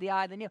camel through the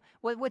eye of the needle.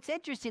 What's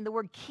interesting, the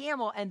word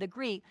camel in the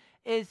Greek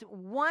is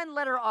one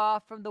letter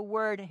off from the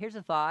word, here's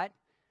a thought,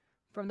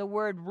 from the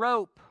word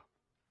rope.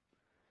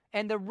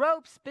 And the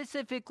rope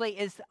specifically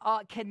is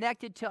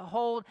connected to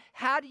hold.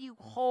 How do you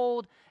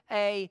hold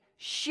a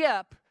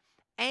ship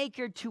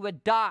anchored to a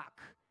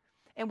dock?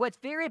 And what's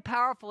very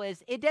powerful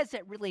is it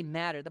doesn't really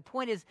matter. The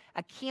point is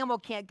a camel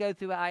can't go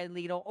through an eye of a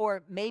needle,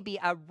 or maybe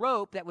a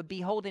rope that would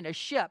be holding a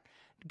ship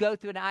go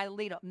through an eye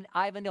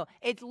of a needle.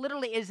 It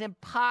literally is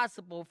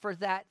impossible for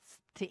that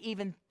to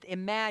even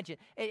imagine.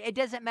 It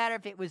doesn't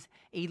matter if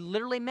he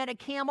literally meant a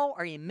camel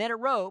or he meant a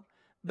rope.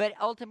 But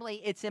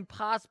ultimately, it's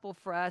impossible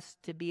for us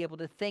to be able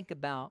to think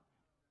about.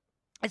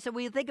 And so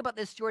when you think about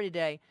this story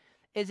today,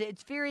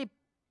 it's very,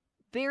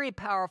 very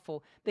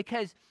powerful,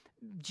 because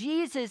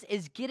Jesus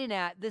is getting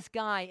at this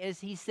guy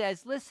as he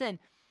says, listen,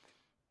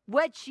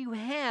 what you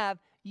have,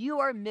 you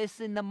are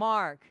missing the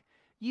mark.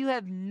 You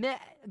have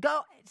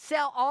go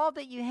sell all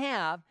that you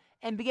have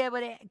and be able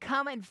to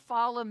come and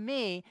follow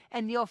me,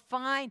 and you'll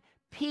find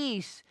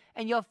peace,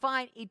 and you'll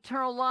find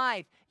eternal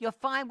life. You'll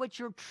find what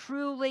you're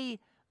truly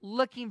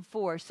looking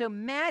for. So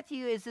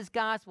Matthew is his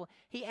gospel.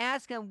 He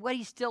asks him what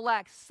he still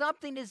lacks.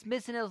 Something is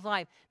missing in his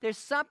life. There's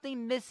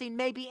something missing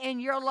maybe in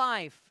your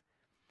life.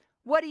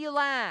 What do you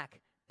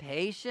lack?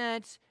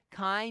 Patience,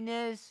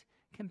 kindness,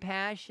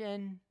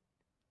 compassion.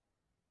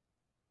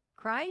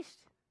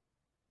 Christ?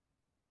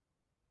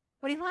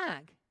 What do you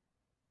lack?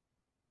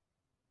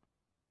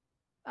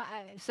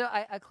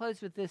 I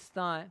close with this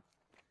thought.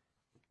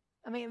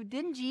 I mean,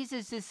 didn't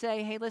Jesus just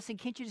say, hey, listen,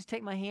 can't you just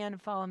take my hand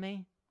and follow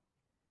me?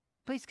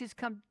 Please just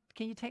come.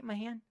 Can you take my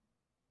hand?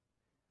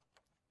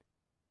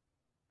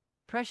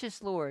 Precious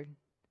Lord,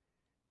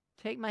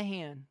 take my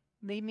hand.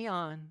 Lead me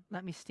on.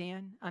 Let me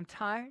stand. I'm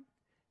tired.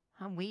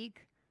 I'm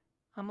weak.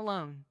 I'm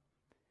alone.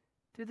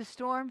 Through the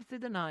storm, through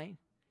the night,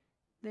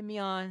 lead me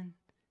on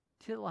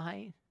to the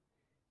light.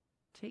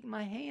 Take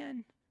my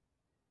hand.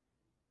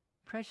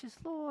 Precious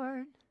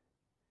Lord,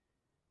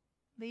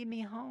 lead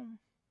me home.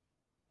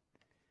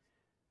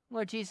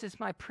 Lord Jesus,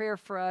 my prayer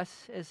for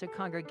us as a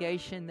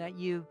congregation that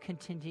you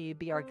continue to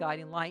be our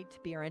guiding light,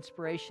 to be our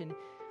inspiration.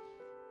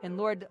 And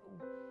Lord,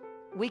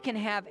 we can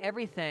have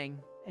everything,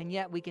 and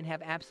yet we can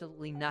have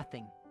absolutely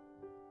nothing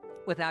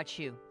without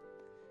you.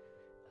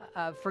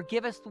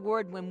 Forgive us,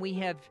 Lord, when we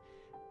have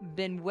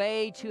been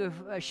way too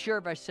sure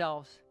of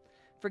ourselves.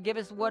 Forgive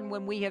us, Lord,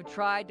 when we have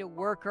tried to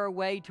work our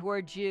way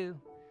towards you.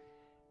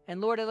 And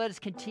Lord, let us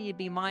continue to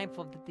be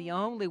mindful that the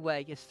only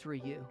way is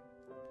through you.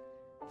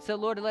 So,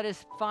 Lord, let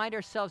us find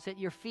ourselves at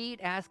your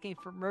feet, asking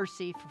for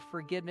mercy, for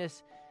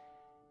forgiveness,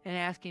 and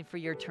asking for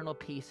your eternal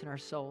peace in our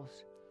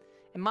souls.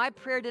 And my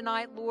prayer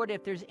tonight, Lord,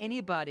 if there's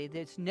anybody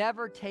that's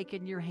never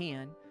taken your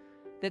hand,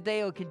 that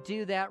they could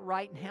do that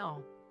right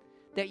now,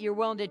 that you're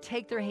willing to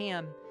take their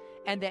hand,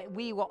 and that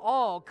we will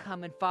all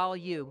come and follow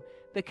you,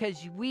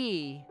 because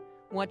we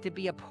want to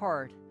be a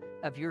part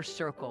of your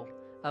circle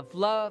of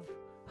love,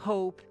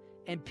 hope,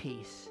 and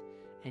peace.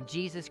 In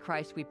Jesus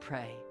Christ we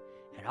pray.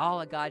 And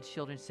all of God's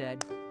children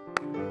said,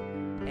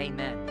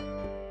 amen.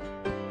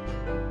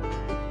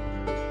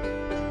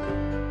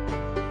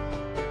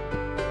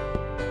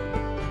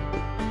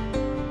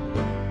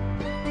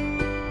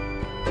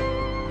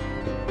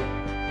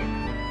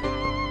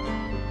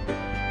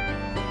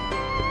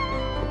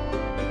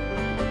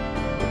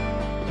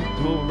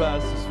 People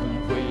rise as we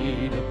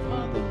wait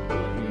upon the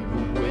Lord. We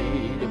will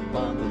wait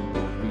upon the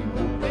Lord. We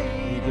will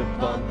wait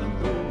upon the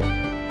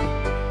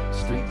Lord.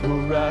 Strength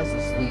will rise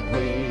as we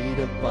wait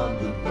upon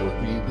the Lord.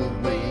 We will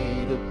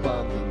wait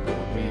upon the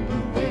Lord. We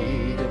will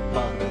wait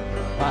upon the Lord.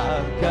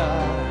 Our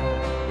God,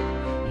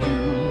 you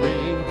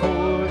reign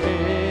forever.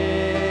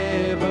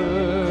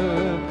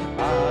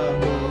 Our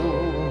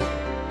hope,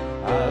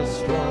 our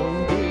strong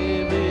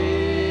deliverer.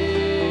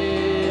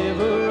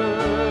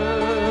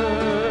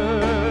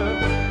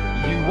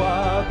 You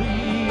are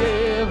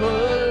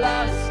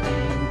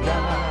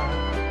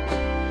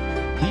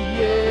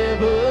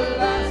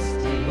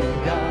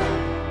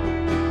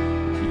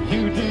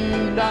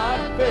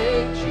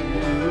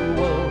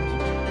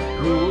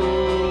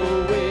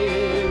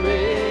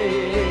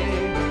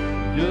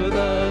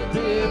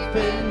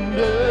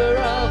defender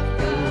of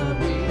the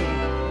weak.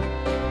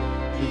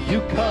 You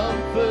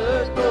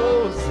comfort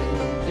those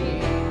in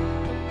need,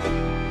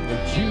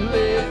 and you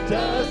lift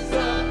us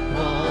up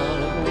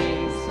on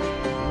wings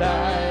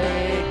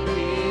like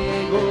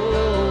eagles.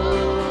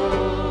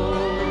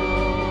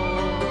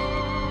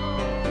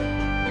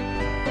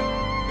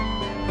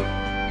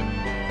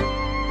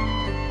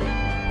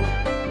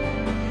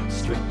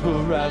 Strength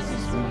for us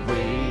as we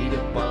wait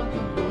upon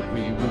the Lord.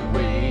 We will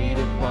wait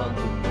upon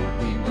the Lord.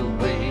 We will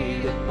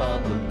wait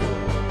upon the Lord.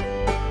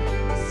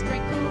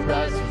 Strength for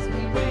us as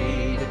we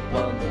wait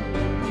upon the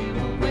Lord. We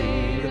will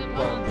wait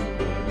upon the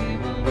Lord. We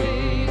will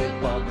wait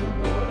upon the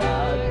Lord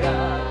our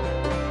God.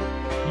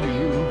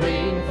 You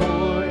reign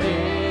forever.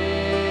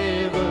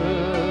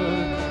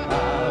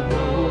 Our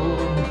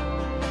hope,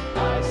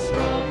 our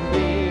strong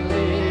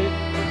belief,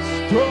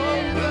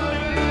 strong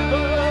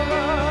believer.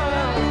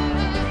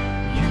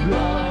 You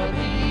are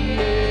the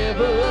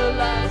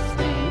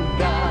everlasting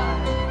God,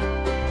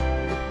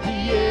 the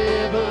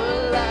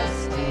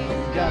everlasting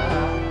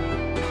God.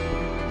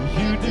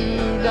 You do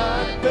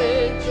not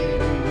faint, you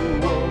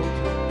won't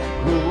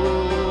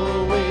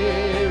grow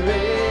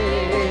weary.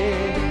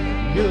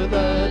 You're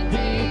the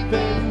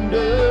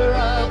defender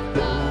of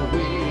the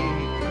weak.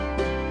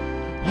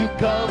 You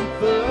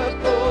comfort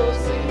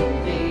those in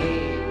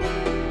need,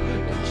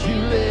 and you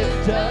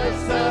lift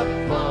us up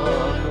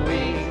on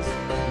wings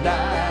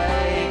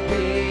like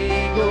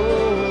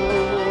eagles.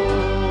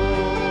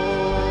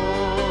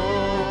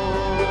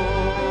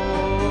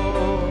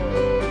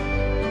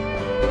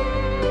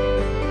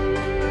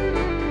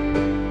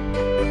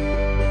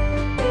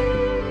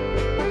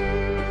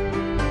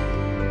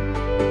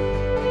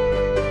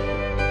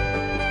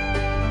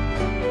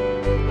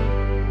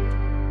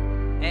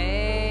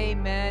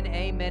 Amen,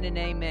 amen, and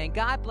amen.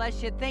 God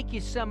bless you. Thank you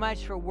so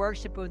much for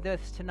worship with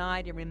us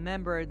tonight. And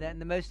remember that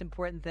the most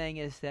important thing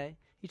is that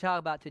you talk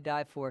about to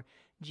die for.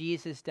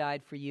 Jesus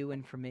died for you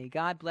and for me.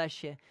 God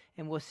bless you,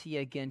 and we'll see you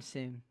again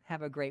soon.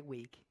 Have a great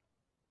week.